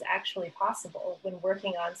distance is actually possible when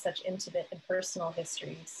working on such intimate and personal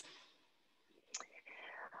histories?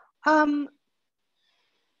 I'm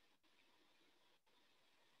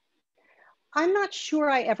not sure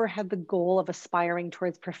I ever had the goal of aspiring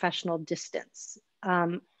towards professional distance.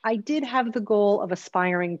 I did have the goal of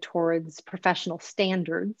aspiring towards professional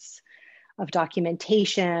standards of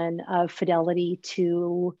documentation, of fidelity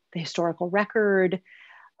to the historical record.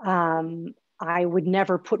 I would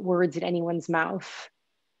never put words in anyone's mouth.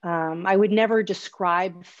 I would never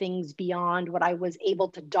describe things beyond what I was able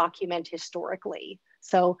to document historically.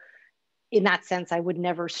 So in that sense, I would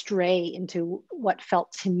never stray into what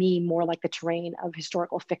felt to me more like the terrain of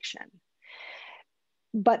historical fiction.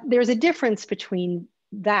 But there's a difference between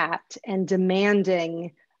that and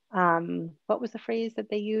demanding, what was the phrase that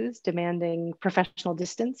they used? Demanding professional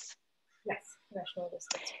distance? Yes, professional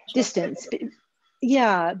distance. Distance.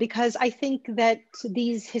 Yeah, because I think that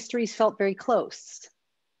these histories felt very close.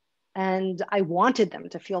 And I wanted them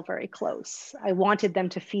to feel very close. I wanted them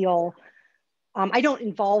to feel, I don't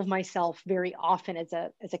involve myself very often as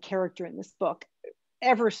a character in this book,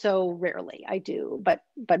 ever so rarely I do, but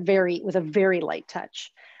with a very light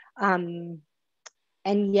touch. And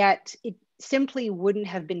yet it simply wouldn't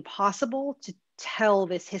have been possible to tell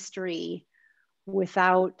this history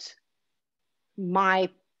without my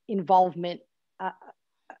involvement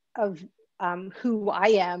of who I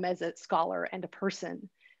am as a scholar and a person.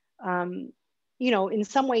 in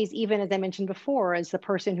some ways, even as I mentioned before, as the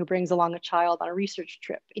person who brings along a child on a research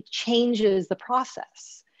trip, it changes the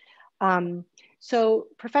process. So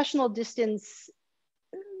professional distance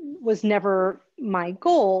was never my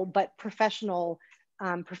goal, but professionalism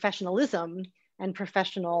and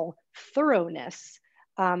professional thoroughness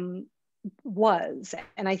was.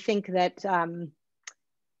 And I think that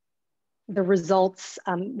the results,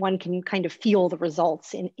 one can kind of feel the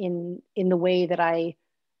results in the way that I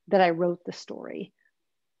wrote the story.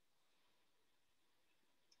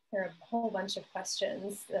 There are a whole bunch of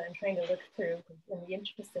questions that I'm trying to look through. In the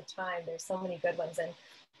interest of time, there's so many good ones. And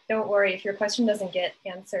don't worry, if your question doesn't get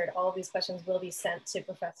answered, all of these questions will be sent to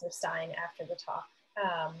Professor Stein after the talk.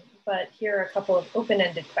 But here are a couple of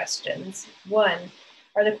open-ended questions. One,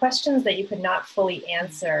 are the questions that you could not fully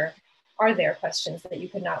answer, are there questions that you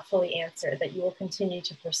could not fully answer that you will continue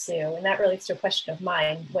to pursue? And that relates to a question of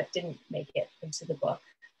mine, what didn't make it into the book?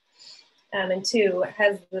 And two,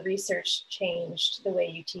 has the research changed the way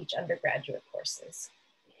you teach undergraduate courses?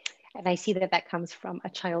 And I see that comes from a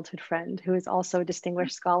childhood friend who is also a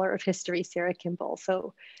distinguished scholar of history, Sarah Kimball.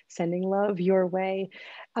 So sending love your way.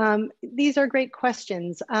 These are great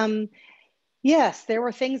questions. Yes, there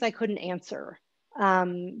were things I couldn't answer.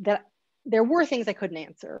 There were things I couldn't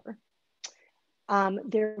answer.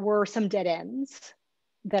 There were some dead ends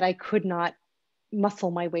that I could not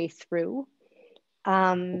muscle my way through.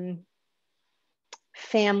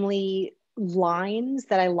 Family lines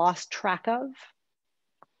that I lost track of,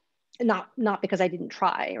 not because I didn't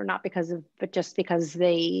try, or not because of, but just because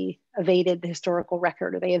they evaded the historical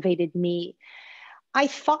record, or they evaded me. I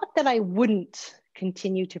thought that I wouldn't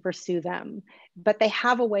continue to pursue them, but they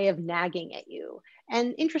have a way of nagging at you.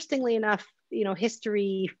 And interestingly enough,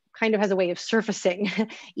 history kind of has a way of surfacing,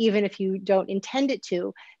 even if you don't intend it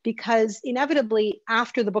to, because inevitably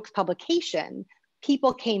after the book's publication,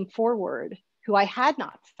 people came forward who I had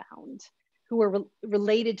not found, who were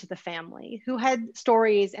related to the family, who had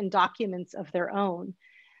stories and documents of their own.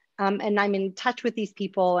 And I'm in touch with these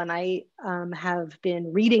people, and I have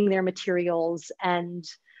been reading their materials, and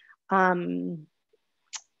I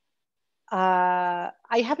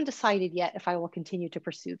haven't decided yet if I will continue to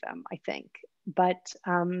pursue them, I think. But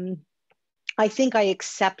I think I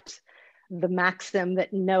accept the maxim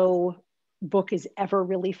that no book is ever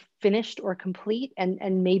really finished or complete,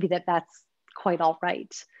 and maybe that's quite all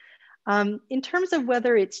right. In terms of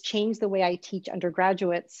whether it's changed the way I teach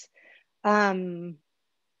undergraduates, I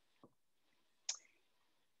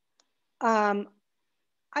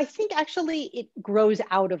think actually it grows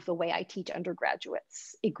out of the way I teach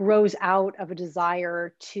undergraduates. It grows out of a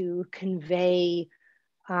desire to convey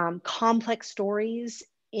complex stories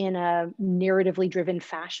in a narratively driven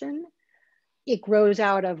fashion. It grows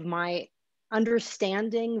out of my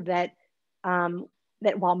understanding that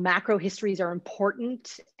that while macro histories are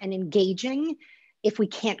important and engaging, if we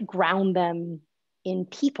can't ground them in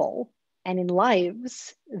people and in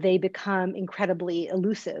lives, they become incredibly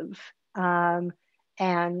elusive and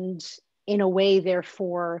in a way,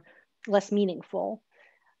 therefore, less meaningful.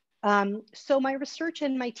 So my research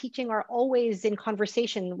and my teaching are always in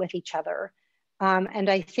conversation with each other. And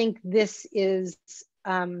I think this is,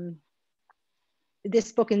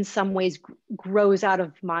 this book in some ways grows out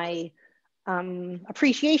of my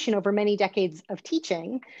appreciation over many decades of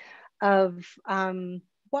teaching of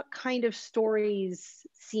what kind of stories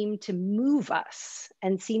seem to move us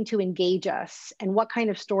and seem to engage us, and what kind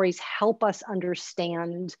of stories help us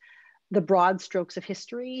understand the broad strokes of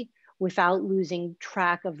history without losing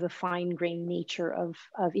track of the fine-grained nature of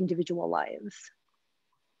individual lives.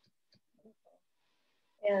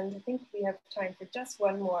 And I think we have time for just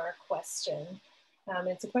one more question.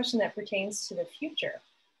 It's a question that pertains to the future.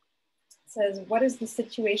 Says, what is the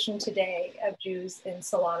situation today of Jews in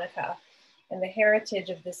Salonica and the heritage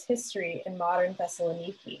of this history in modern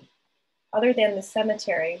Thessaloniki? Other than the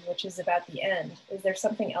cemetery, which is about the end, is there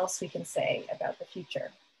something else we can say about the future?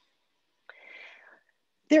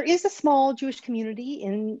 There is a small Jewish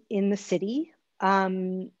community in the city.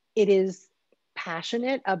 It is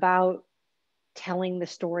passionate about telling the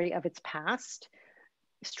story of its past.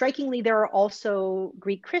 Strikingly, there are also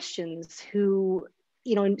Greek Christians who,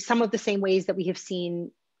 in some of the same ways that we have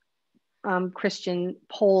seen Christian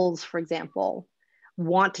Poles, for example,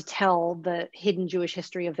 want to tell the hidden Jewish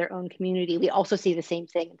history of their own community. We also see the same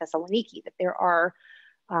thing in Thessaloniki, that there are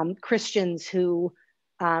Christians who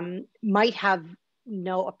might have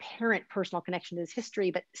no apparent personal connection to this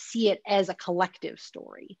history, but see it as a collective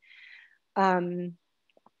story.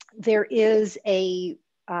 There is a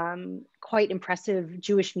quite impressive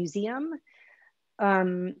Jewish museum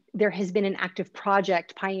there has been an active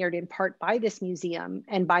project pioneered in part by this museum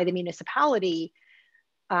and by the municipality.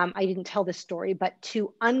 I didn't tell this story, but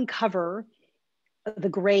to uncover the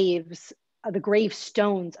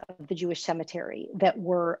gravestones of the Jewish cemetery that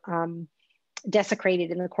were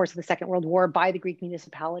desecrated in the course of the Second World War by the Greek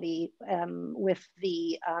municipality with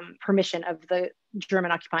the permission of the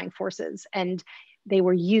German occupying forces. And they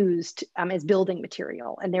were used as building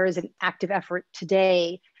material. And there is an active effort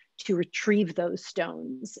today to retrieve those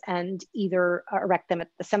stones and either erect them at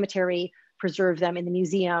the cemetery, preserve them in the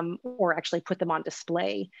museum, or actually put them on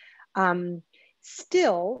display.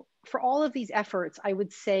 Still, for all of these efforts, I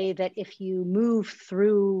would say that if you move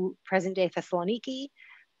through present-day Thessaloniki,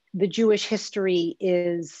 the Jewish history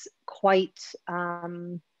is quite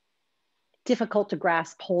difficult to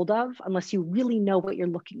grasp hold of unless you really know what you're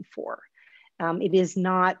looking for. It is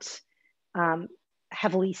not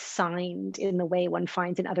heavily signed in the way one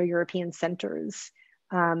finds in other European centers.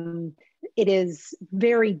 It is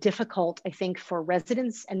very difficult, I think, for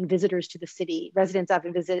residents and visitors to the city,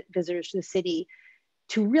 visitors to the city,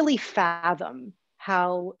 to really fathom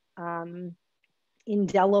how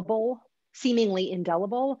seemingly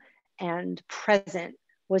indelible and present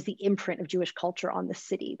was the imprint of Jewish culture on the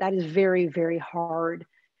city. That is very, very hard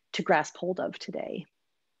to grasp hold of today.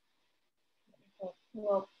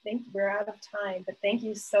 Well, we're out of time, but thank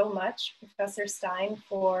you so much, Professor Stein,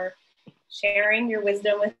 for sharing your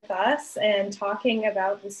wisdom with us and talking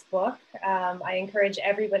about this book. I encourage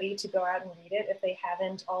everybody to go out and read it if they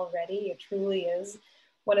haven't already. It truly is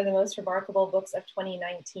one of the most remarkable books of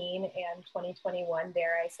 2019 and 2021,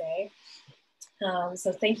 dare I say.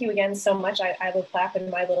 So thank you again so much. I will clap in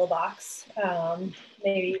my little box.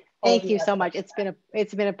 Maybe. Thank you so much. It's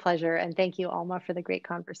been a pleasure, and thank you, Alma, for the great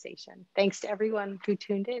conversation. Thanks to everyone who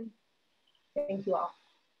tuned in. Thank you all.